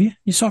still love you.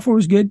 Your software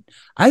was good.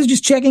 I was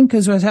just checking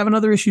because I was having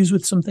other issues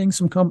with some things,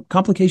 some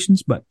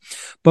complications. But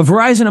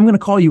Verizon, I'm going to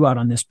call you out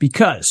on this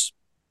because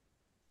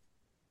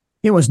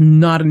it was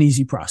not an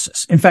easy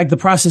process. In fact, the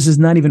process is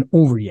not even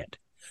over yet.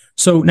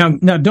 So now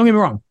don't get me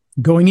wrong.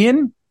 Going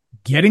in,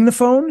 getting the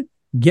phone,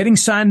 getting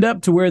signed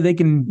up to where they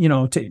can,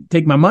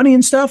 take my money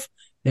and stuff.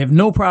 They have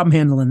no problem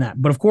handling that.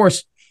 But of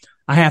course,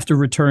 I have to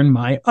return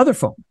my other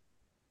phone.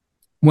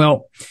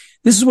 Well,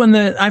 this is when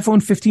the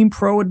iPhone 15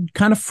 Pro had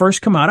kind of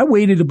first come out. I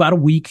waited about a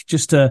week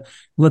just to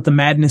let the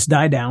madness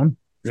die down.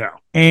 Yeah.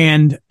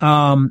 And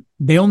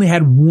they only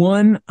had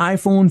one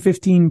iPhone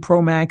 15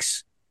 Pro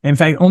Max. In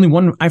fact, only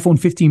one iPhone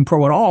 15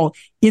 Pro at all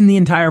in the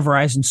entire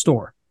Verizon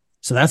store.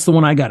 So that's the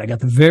one I got. I got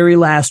the very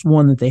last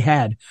one that they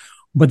had.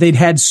 But they'd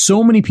had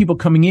so many people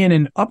coming in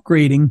and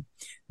upgrading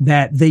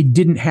that they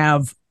didn't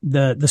have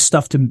the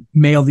stuff to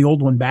mail the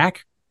old one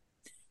back.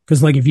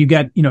 Because like if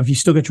you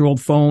still got your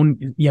old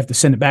phone, you have to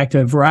send it back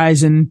to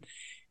Verizon.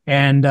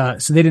 And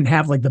so they didn't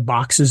have like the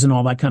boxes and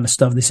all that kind of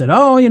stuff. They said,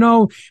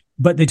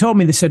 but they told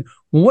me, they said,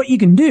 well, what you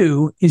can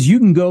do is you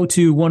can go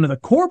to one of the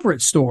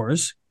corporate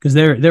stores, because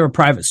they're a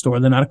private store.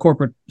 They're not a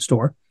corporate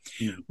store,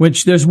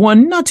 which there's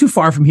one not too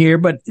far from here,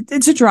 but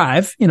it's a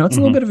drive. It's a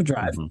little bit of a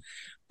drive. Mm-hmm.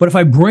 But if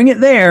I bring it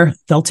there,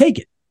 they'll take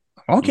it.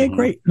 Okay,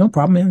 great. No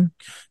problem, man.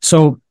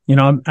 So,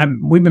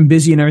 we've been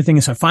busy and everything.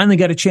 So I finally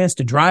got a chance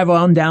to drive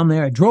on down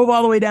there. I drove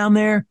all the way down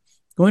there,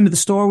 go into the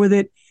store with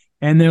it.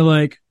 And they're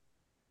like,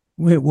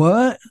 wait,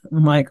 what?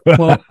 I'm like,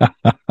 well,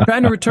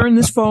 trying to return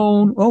this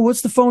phone. Oh,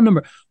 what's the phone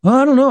number?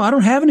 Oh, I don't know. I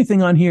don't have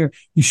anything on here.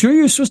 You sure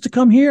you're supposed to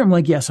come here? I'm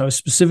like, yes, I was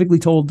specifically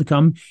told to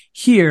come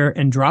here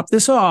and drop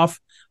this off.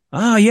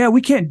 Oh, yeah,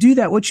 we can't do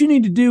that. What you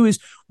need to do is,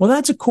 well,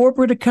 that's a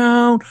corporate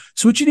account.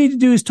 So what you need to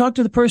do is talk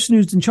to the person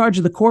who's in charge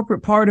of the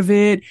corporate part of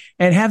it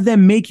and have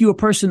them make you a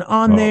person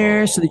on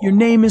there so that your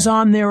name is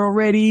on there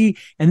already.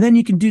 And then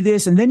you can do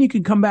this and then you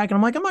can come back. And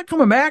I'm like, I'm not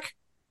coming back.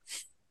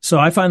 So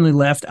I finally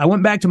left. I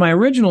went back to my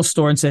original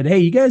store and said, hey,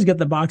 you guys got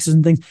the boxes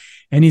and things.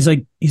 And he's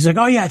like,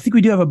 oh yeah, I think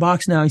we do have a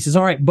box now. He says,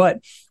 all right, but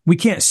we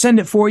can't send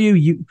it for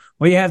you.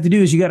 What you have to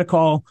do is you got to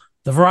call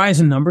the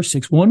Verizon number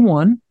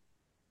 611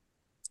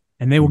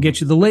 and they will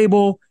get you the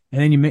label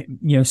and then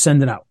you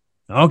send it out.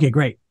 Okay,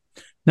 great.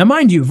 Now,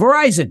 mind you,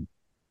 Verizon,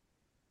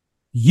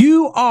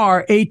 you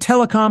are a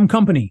telecom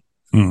company.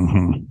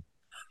 Mm-hmm.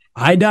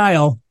 I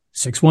dial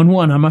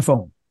 611 on my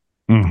phone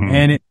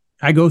and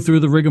I go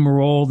through the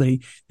rigmarole. They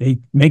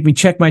make me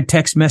check my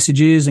text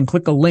messages and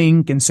click a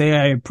link and say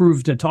I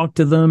approve to talk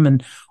to them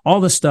and all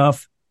this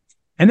stuff.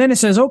 And then it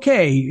says,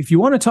 okay, if you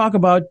want to talk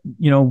about,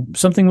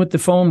 something with the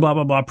phone, blah,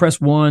 blah, blah,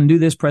 press 1, do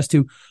this, press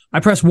 2. I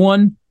press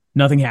 1,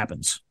 nothing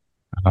happens.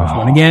 Press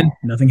 1 again,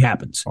 nothing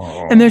happens.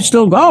 And they're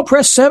still,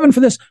 press 7 for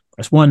this.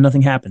 Press 1,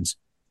 nothing happens.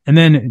 And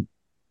then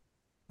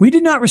we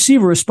did not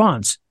receive a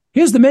response.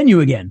 Here's the menu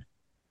again.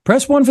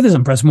 Press 1 for this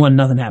and press 1,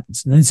 nothing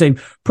happens. And then say,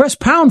 press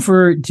pound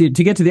to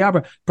get to the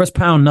opera. Press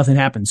pound, nothing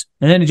happens.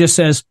 And then it just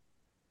says,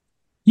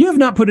 you have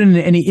not put in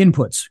any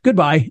inputs.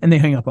 Goodbye. And they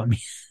hang up on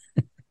me.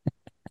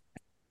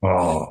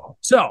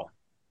 So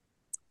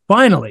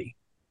finally,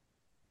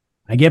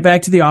 I get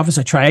back to the office.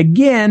 I try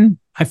again.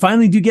 I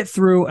finally do get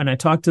through and I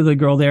talk to the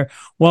girl there.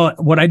 Well,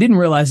 what I didn't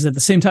realize is at the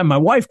same time, my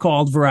wife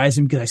called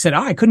Verizon because I said,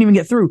 I couldn't even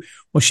get through.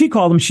 Well, she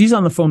called them. She's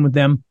on the phone with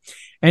them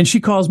and she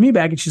calls me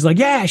back and she's like,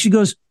 yeah, she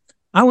goes,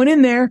 I went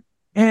in there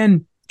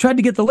and tried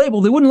to get the label.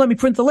 They wouldn't let me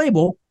print the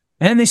label.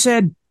 And they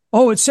said,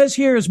 it says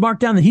here is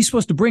marked down that he's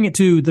supposed to bring it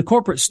to the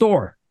corporate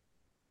store.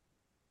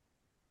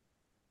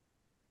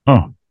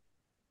 Oh.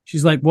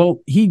 She's like,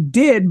 well, he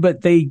did,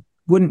 but they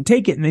wouldn't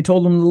take it and they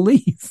told him to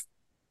leave.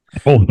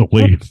 Oh, to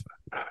leave.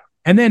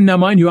 And then now,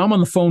 mind you, I'm on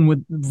the phone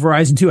with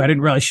Verizon too. I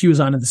didn't realize she was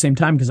on at the same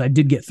time because I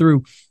did get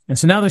through. And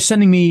so now they're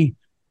sending me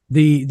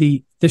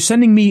they're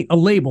sending me a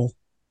label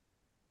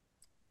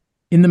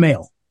in the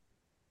mail.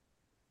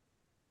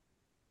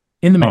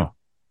 In the mail.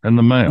 Oh, in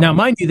the mail. Now,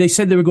 mind you, they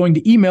said they were going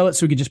to email it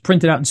so we could just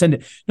print it out and send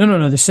it.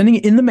 No. They're sending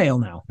it in the mail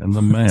now. In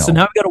the mail. So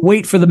now I've got to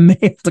wait for the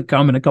mail to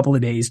come in a couple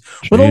of days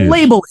with a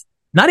label.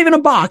 Not even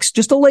a box,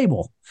 just a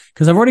label.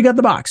 Because I've already got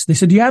the box. They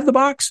said, do you have the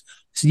box? I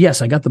said,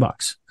 yes, I got the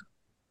box.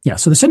 Yeah,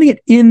 so they're sending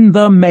it in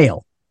the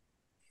mail.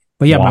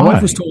 But yeah, my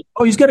wife was told,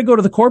 he's got to go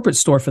to the corporate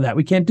store for that.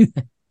 We can't do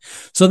that.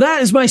 So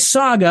that is my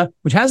saga,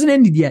 which hasn't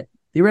ended yet.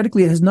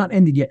 Theoretically, it has not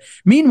ended yet.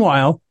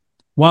 Meanwhile,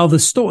 while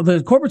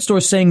the corporate store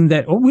is saying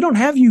that, we don't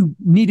have you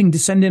needing to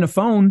send in a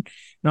phone.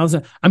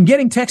 And I'm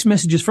getting text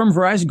messages from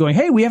Verizon going,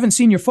 hey, we haven't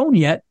seen your phone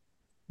yet.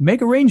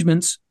 Make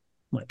arrangements.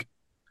 I'm like,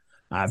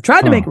 I've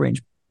tried to make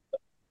arrangements.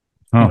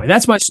 Anyway,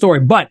 that's my story,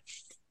 but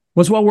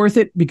was well worth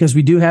it because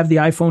we do have the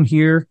iPhone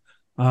here.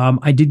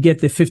 I did get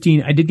the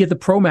 15. I did get the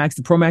Pro Max.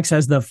 The Pro Max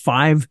has the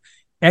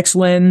 5X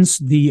lens.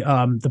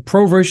 The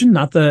Pro version,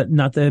 not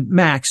the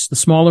Max, the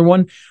smaller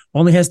one,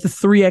 only has the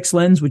 3X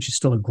lens, which is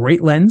still a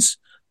great lens.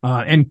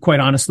 And quite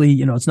honestly,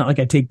 it's not like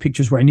I take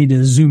pictures where I need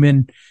to zoom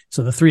in.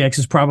 So the 3X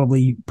is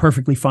probably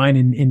perfectly fine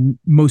in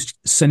most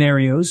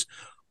scenarios,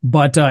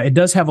 but it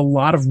does have a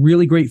lot of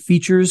really great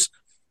features.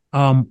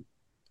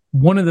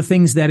 One of the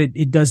things that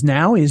it does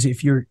now is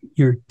if you're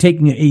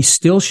taking a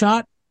still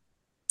shot,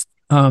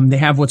 they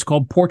have what's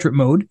called portrait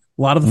mode.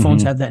 A lot of the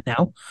phones have that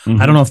now.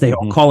 I don't know if they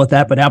all call it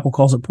that, but Apple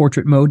calls it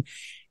portrait mode.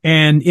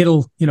 And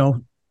it'll,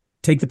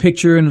 take the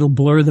picture and it'll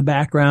blur the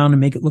background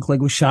and make it look like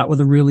it was shot with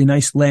a really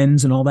nice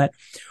lens and all that.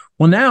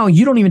 Well, now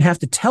you don't even have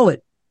to tell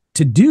it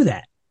to do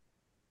that.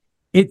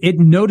 It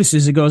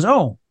notices, it goes,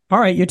 all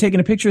right, you're taking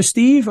a picture of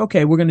Steve?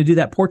 Okay, we're going to do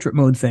that portrait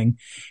mode thing.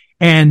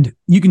 And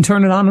you can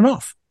turn it on and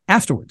off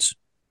afterwards.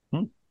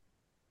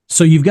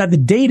 So you've got the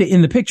data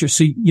in the picture.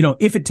 So,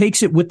 if it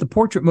takes it with the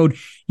portrait mode,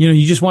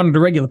 you just wanted a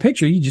regular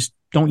picture. You just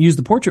don't use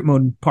the portrait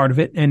mode part of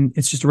it. And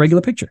it's just a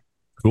regular picture.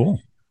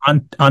 Cool.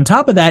 On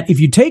top of that, if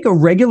you take a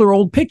regular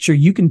old picture,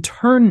 you can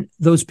turn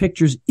those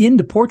pictures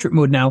into portrait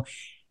mode now.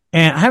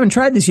 And I haven't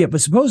tried this yet,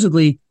 but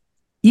supposedly,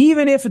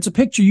 even if it's a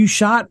picture you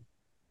shot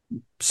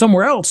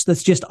somewhere else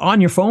that's just on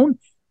your phone,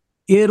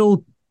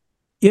 you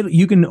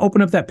can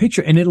open up that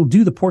picture and it'll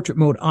do the portrait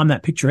mode on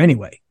that picture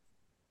anyway.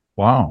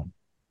 Wow.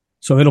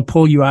 So it'll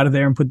pull you out of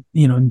there and put,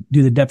 do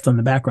the depth on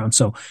the background.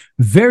 So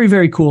very,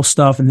 very cool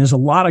stuff. And there's a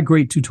lot of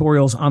great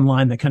tutorials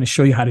online that kind of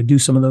show you how to do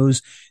some of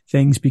those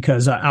things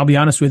because I'll be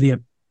honest with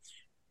you,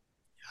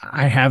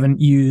 I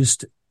haven't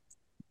used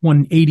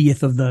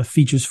 1/80th of the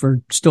features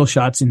for still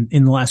shots in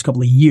the last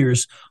couple of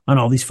years on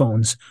all these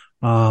phones.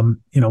 When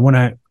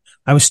I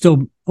was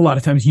still a lot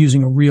of times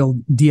using a real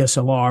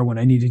DSLR when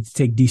I needed to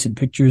take decent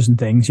pictures and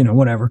things,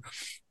 whatever.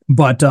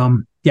 But,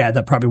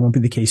 that probably won't be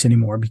the case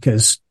anymore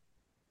because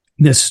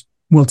this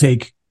will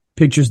take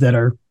pictures that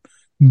are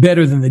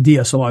better than the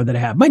DSLR that I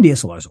have. My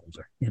DSLR is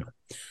older,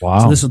 Wow.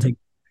 So this will take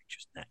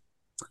pictures of that.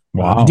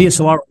 Wow. The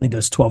DSLR only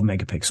does 12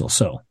 megapixels.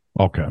 So.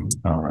 Okay.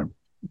 All right.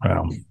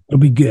 Wow. It'll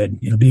be good.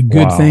 It'll be a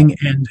good thing.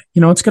 And,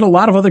 it's got a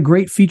lot of other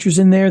great features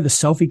in there. The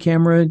selfie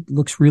camera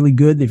looks really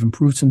good. They've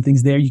improved some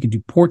things there. You can do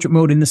portrait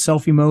mode in the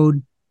selfie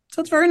mode. So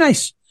it's very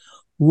nice.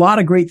 A lot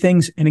of great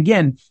things. And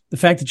again, the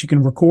fact that you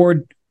can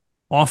record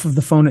off of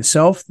the phone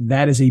itself,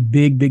 that is a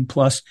big, big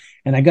plus.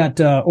 And I got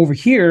over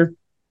here,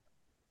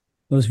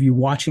 those of you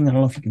watching, I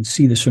don't know if you can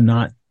see this or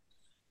not.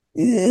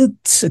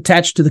 It's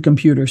attached to the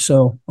computer.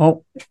 So,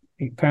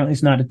 apparently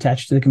it's not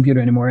attached to the computer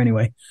anymore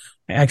anyway.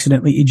 I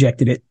accidentally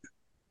ejected it.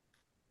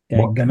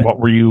 What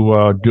were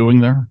you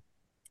doing there?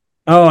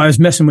 Oh, I was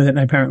messing with it and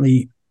I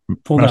apparently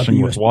pulled out the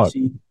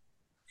USB-C.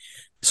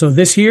 So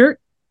this here,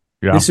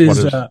 this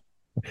is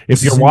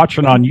if you're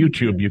watching on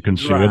YouTube, you can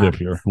see it.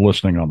 If you're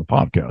listening on the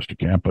podcast, you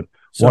can't. But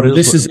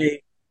this is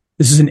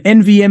an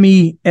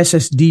NVMe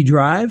SSD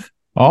drive.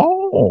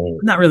 Oh,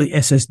 not really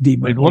SSD,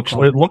 but it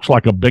looks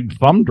like a big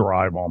thumb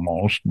drive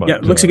almost. But, yeah,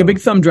 it looks like a big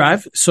thumb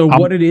drive. So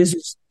what it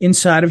is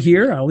inside of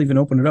here. I'll even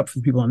open it up for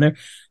the people on there.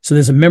 So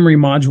there's a memory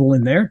module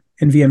in there,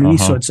 NVMe.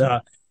 So it's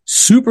a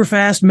super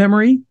fast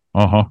memory.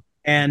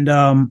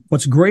 And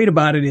what's great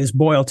about it is,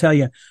 boy, I'll tell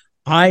you,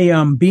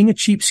 being a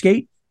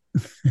cheapskate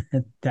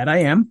that I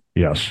am.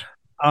 Yes.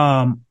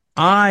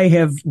 I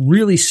have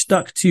really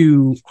stuck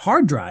to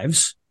hard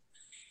drives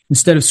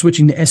instead of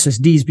switching to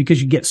SSDs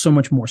because you get so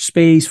much more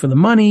space for the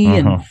money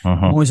and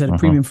always at a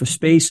premium for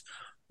space.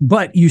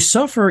 But you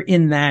suffer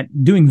in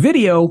that doing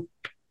video.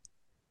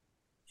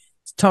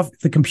 It's tough.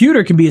 The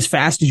computer can be as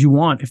fast as you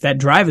want. If that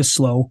drive is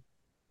slow.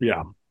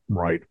 Yeah.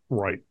 Right.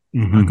 Not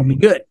going to be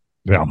good.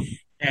 Yeah.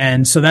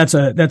 And so that's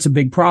a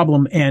big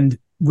problem. And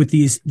with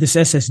this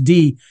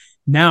SSD,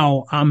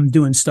 now I'm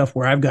doing stuff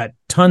where I've got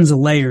tons of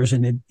layers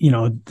and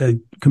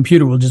the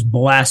computer will just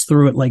blast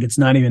through it like it's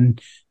not even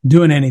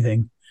doing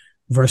anything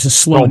versus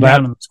slowing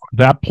down.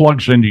 That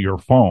plugs into your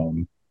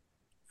phone.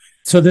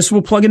 So this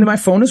will plug into my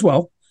phone as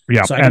well.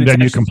 Yeah. So and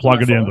then you can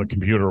plug it into the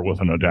computer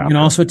with an adapter. You can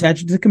also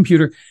attach it to the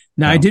computer.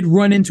 Now I did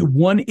run into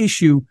one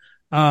issue,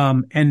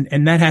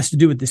 and that has to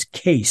do with this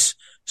case.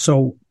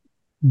 So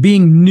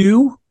being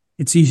new,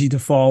 it's easy to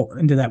fall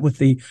into that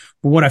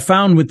but what I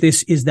found with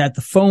this is that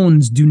the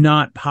phones do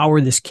not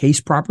power this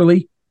case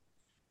properly.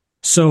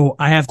 So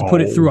I have to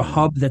put it through a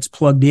hub that's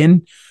plugged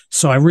in.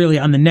 So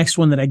on the next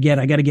one that I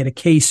got to get a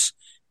case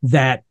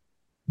that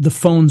the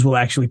phones will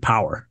actually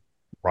power.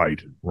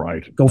 Right.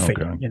 Go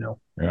figure,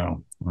 Yeah.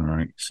 All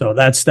right. So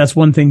that's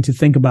one thing to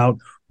think about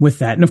with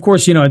that. And of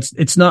course,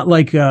 it's not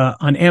like,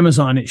 on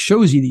Amazon, it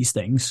shows you these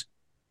things.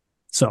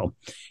 So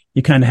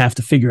you kind of have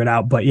to figure it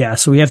out. But yeah,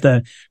 so we have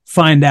to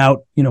find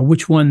out,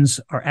 which ones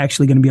are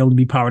actually going to be able to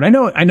be powered. I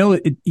know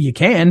you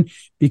can,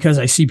 because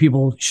I see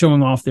people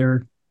showing off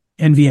their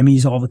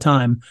NVMEs all the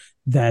time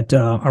that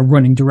are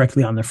running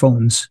directly on their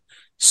phones.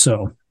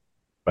 So,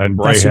 and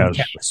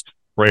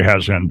Ray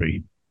has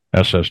Envy,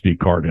 SSD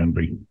card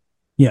Envy.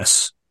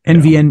 Yes.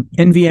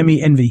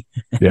 NVMe Envy.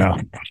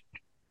 Yeah.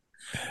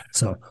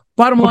 So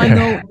bottom line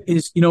though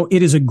is,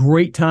 it is a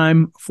great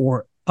time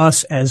for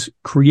us as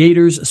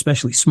creators,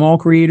 especially small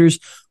creators,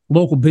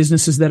 local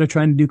businesses that are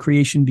trying to do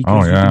creation,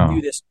 because you can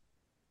do this.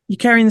 You're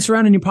carrying this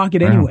around in your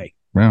pocket anyway.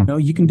 Yeah.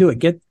 You can do it.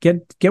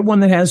 Get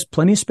one that has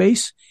plenty of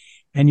space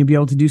and you'll be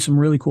able to do some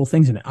really cool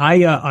things in it.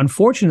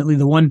 Unfortunately,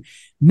 the one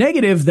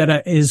negative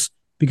that is,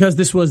 because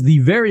this was the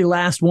very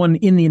last one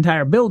in the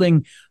entire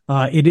building,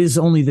 it is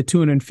only the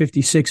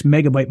 256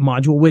 megabyte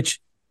module, which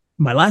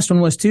my last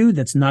one was too.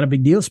 That's not a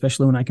big deal,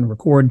 especially when I can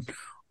record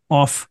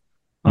off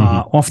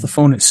the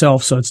phone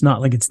itself. So it's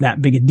not like it's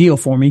that big a deal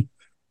for me,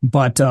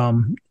 but,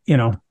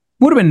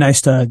 would have been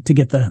nice to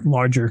get the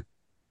larger.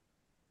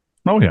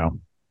 Oh yeah.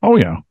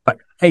 But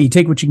hey, you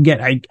take what you can get.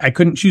 I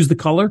couldn't choose the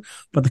color,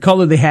 but the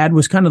color they had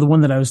was kind of the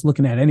one that I was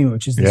looking at anyway,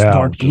 which is this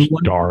dark blue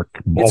one.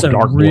 It's a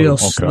real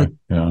slick.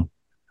 Yeah.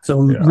 So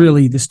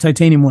really this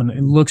titanium one,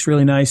 it looks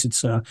really nice.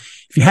 It's,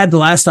 if you had the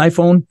last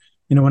iPhone,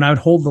 when I would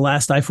hold the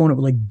last iPhone, it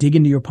would like dig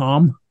into your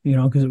palm,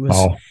 cause it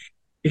was,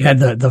 it had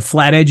the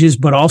flat edges,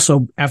 but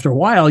also after a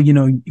while,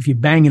 if you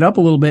bang it up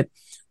a little bit,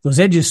 those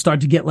edges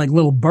start to get like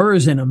little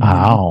burrs in them.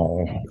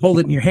 Hold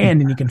it in your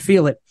hand and you can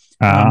feel it.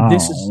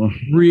 This is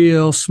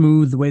real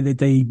smooth the way that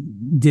they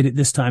did it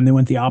this time. They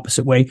went the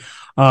opposite way.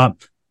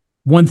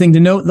 One thing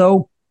to note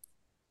though,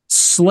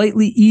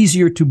 slightly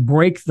easier to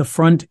break the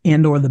front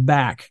and or the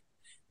back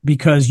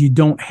because you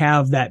don't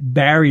have that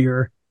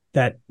barrier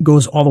that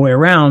goes all the way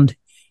around.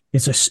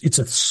 It's a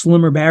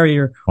slimmer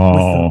barrier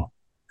with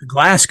the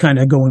glass kind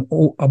of going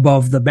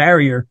above the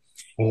barrier.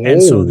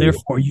 And so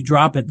therefore you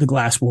drop it, the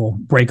glass will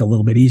break a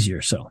little bit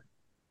easier. So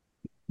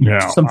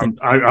yeah,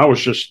 I was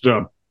just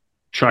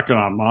checking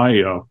on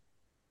my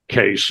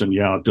case and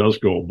it does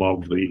go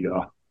above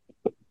the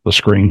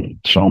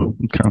screen. So,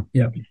 okay.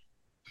 Yeah.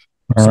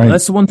 All right.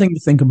 That's the one thing to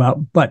think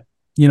about, but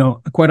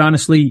quite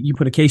honestly, you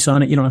put a case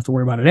on it, you don't have to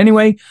worry about it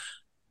anyway.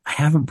 I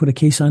haven't put a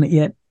case on it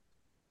yet.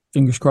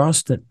 Fingers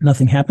crossed that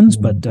nothing happens,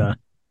 but I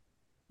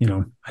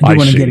do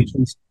want to get a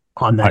case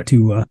on that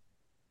to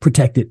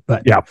protect it.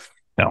 But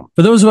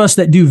for those of us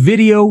that do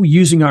video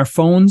using our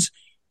phones,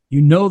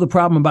 the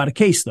problem about a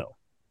case though.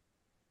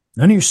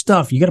 None of your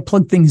stuff, you got to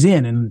plug things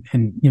in.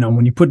 And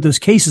when you put those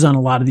cases on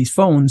a lot of these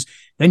phones,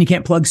 then you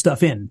can't plug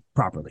stuff in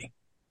properly.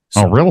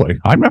 So, really?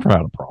 I've never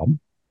had a problem.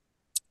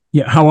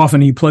 Yeah. How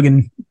often are you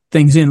plugging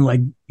things in?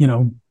 Like,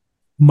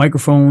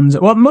 microphones.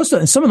 Well,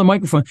 some of the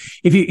microphones,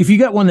 if you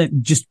got one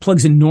that just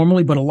plugs in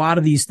normally, but a lot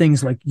of these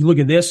things, like you look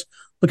at this,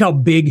 look how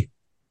big,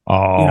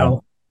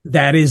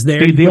 that is there.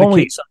 The You put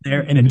only- a case on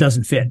there, and it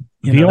doesn't fit.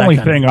 The only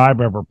thing I've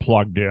ever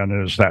plugged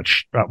in is that,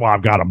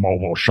 I've got a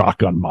mobile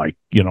shotgun mic,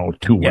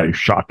 two-way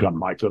shotgun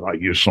mic that I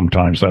use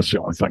sometimes. That's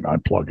the only thing I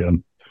plug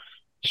in.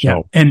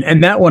 So,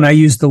 and that one I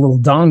use the little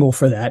dongle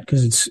for that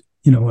because it's,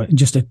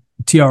 just a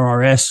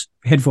TRRS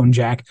headphone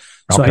jack.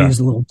 So I use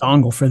the little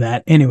dongle for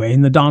that anyway.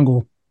 And the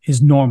dongle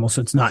is normal.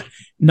 So it's not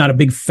a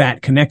big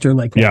fat connector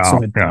like that.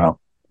 So it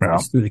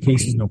goes through the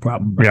cases, no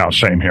problem. But,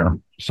 same here.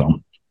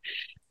 So.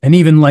 And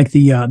even like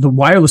the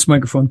wireless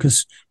microphone,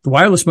 because the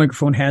wireless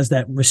microphone has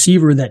that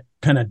receiver that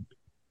kind of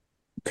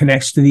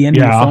connects to the end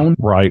of the phone.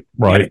 Right.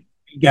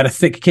 You got a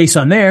thick case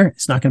on there.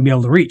 It's not going to be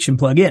able to reach and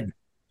plug in.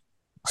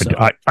 So,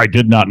 I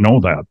did not know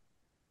that.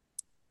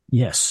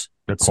 Yes.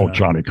 They're called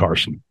Johnny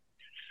Carson.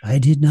 I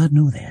did not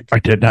know that. I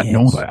did not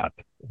know that.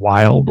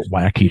 Wild,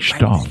 wacky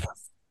stuff.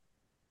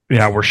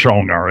 Yeah, we're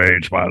showing our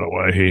age, by the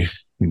way.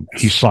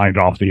 He signed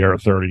off the air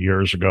 30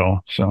 years ago.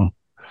 So.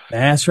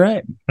 That's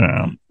right.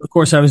 Yeah. Of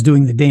course, I was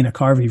doing the Dana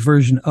Carvey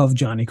version of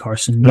Johnny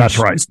Carson. That's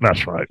right.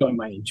 Showing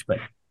my age, but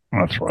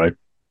that's right.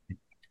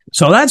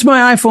 So that's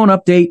my iPhone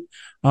update.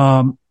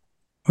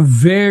 A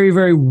very,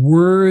 very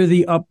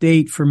worthy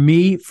update for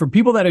me. For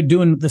people that are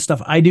doing the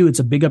stuff I do, it's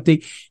a big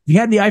update. If you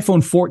had the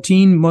iPhone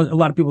 14, a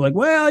lot of people are like,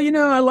 well,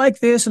 I like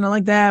this and I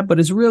like that, but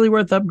it's really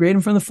worth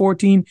upgrading from the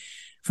 14.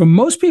 For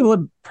most people, it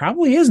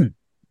probably isn't.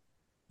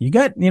 You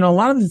got, a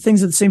lot of the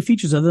things are the same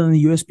features other than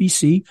the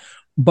USB-C.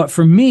 But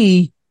for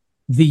me,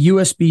 the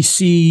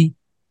USB-C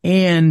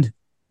and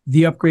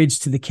the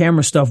upgrades to the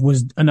camera stuff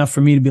was enough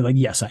for me to be like,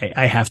 yes,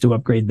 I have to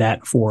upgrade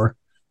that for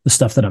the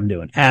stuff that I'm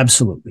doing.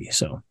 Absolutely.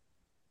 So.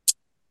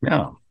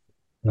 Yeah.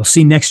 We'll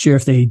see next year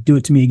if they do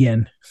it to me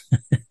again.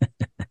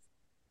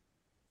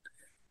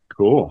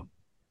 Cool.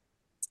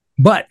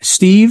 But,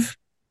 Steve,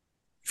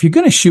 if you're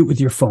going to shoot with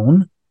your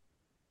phone,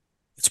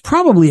 it's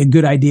probably a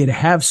good idea to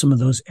have some of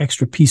those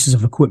extra pieces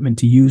of equipment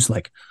to use,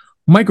 like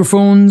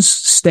microphones,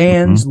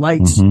 stands,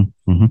 lights. And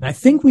I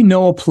think we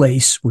know a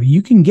place where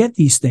you can get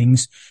these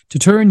things to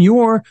turn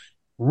your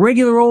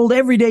regular old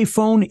everyday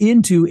phone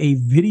into a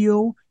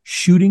video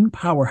shooting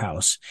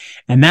powerhouse.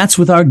 And that's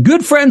with our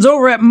good friends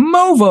over at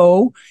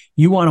Movo.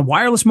 You want a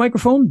wireless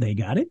microphone? They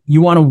got it.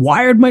 You want a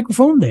wired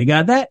microphone? They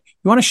got that.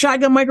 You want a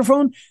shotgun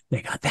microphone?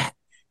 They got that.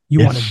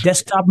 You want a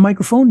desktop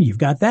microphone? You've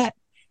got that.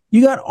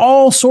 You got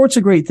all sorts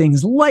of great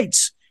things,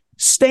 lights,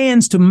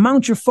 stands to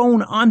mount your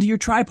phone onto your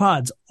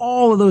tripods.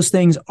 All of those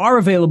things are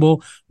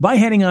available by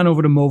heading on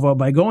over to Movo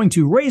by going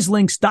to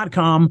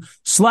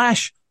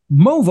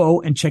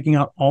raiselinks.com/Movo and checking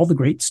out all the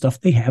great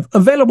stuff they have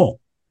available.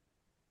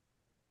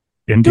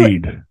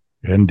 Indeed.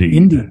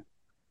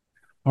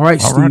 All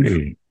right, Steve.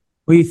 Alrighty.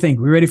 What do you think?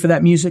 We ready for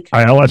that music?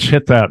 Let's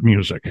hit that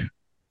music.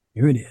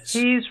 Here it is.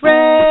 He's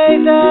Ray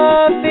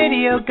the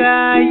video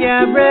guy,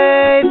 yeah,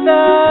 Ray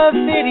the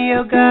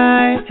video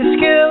guy. His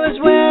skill is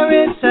where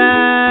it's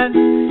at,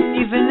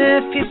 even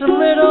if he's a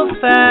little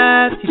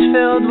fat. He's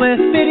filled with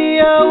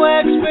video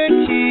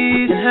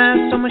expertise and has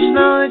so much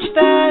knowledge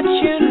that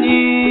you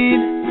need.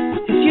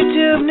 His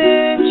YouTube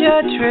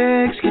ninja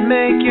tricks can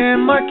make your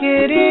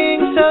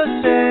marketing so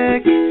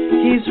sick.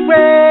 He's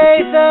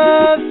Ray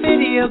the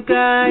video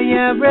guy,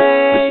 yeah,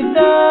 Ray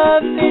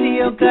the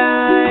video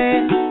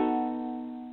guy.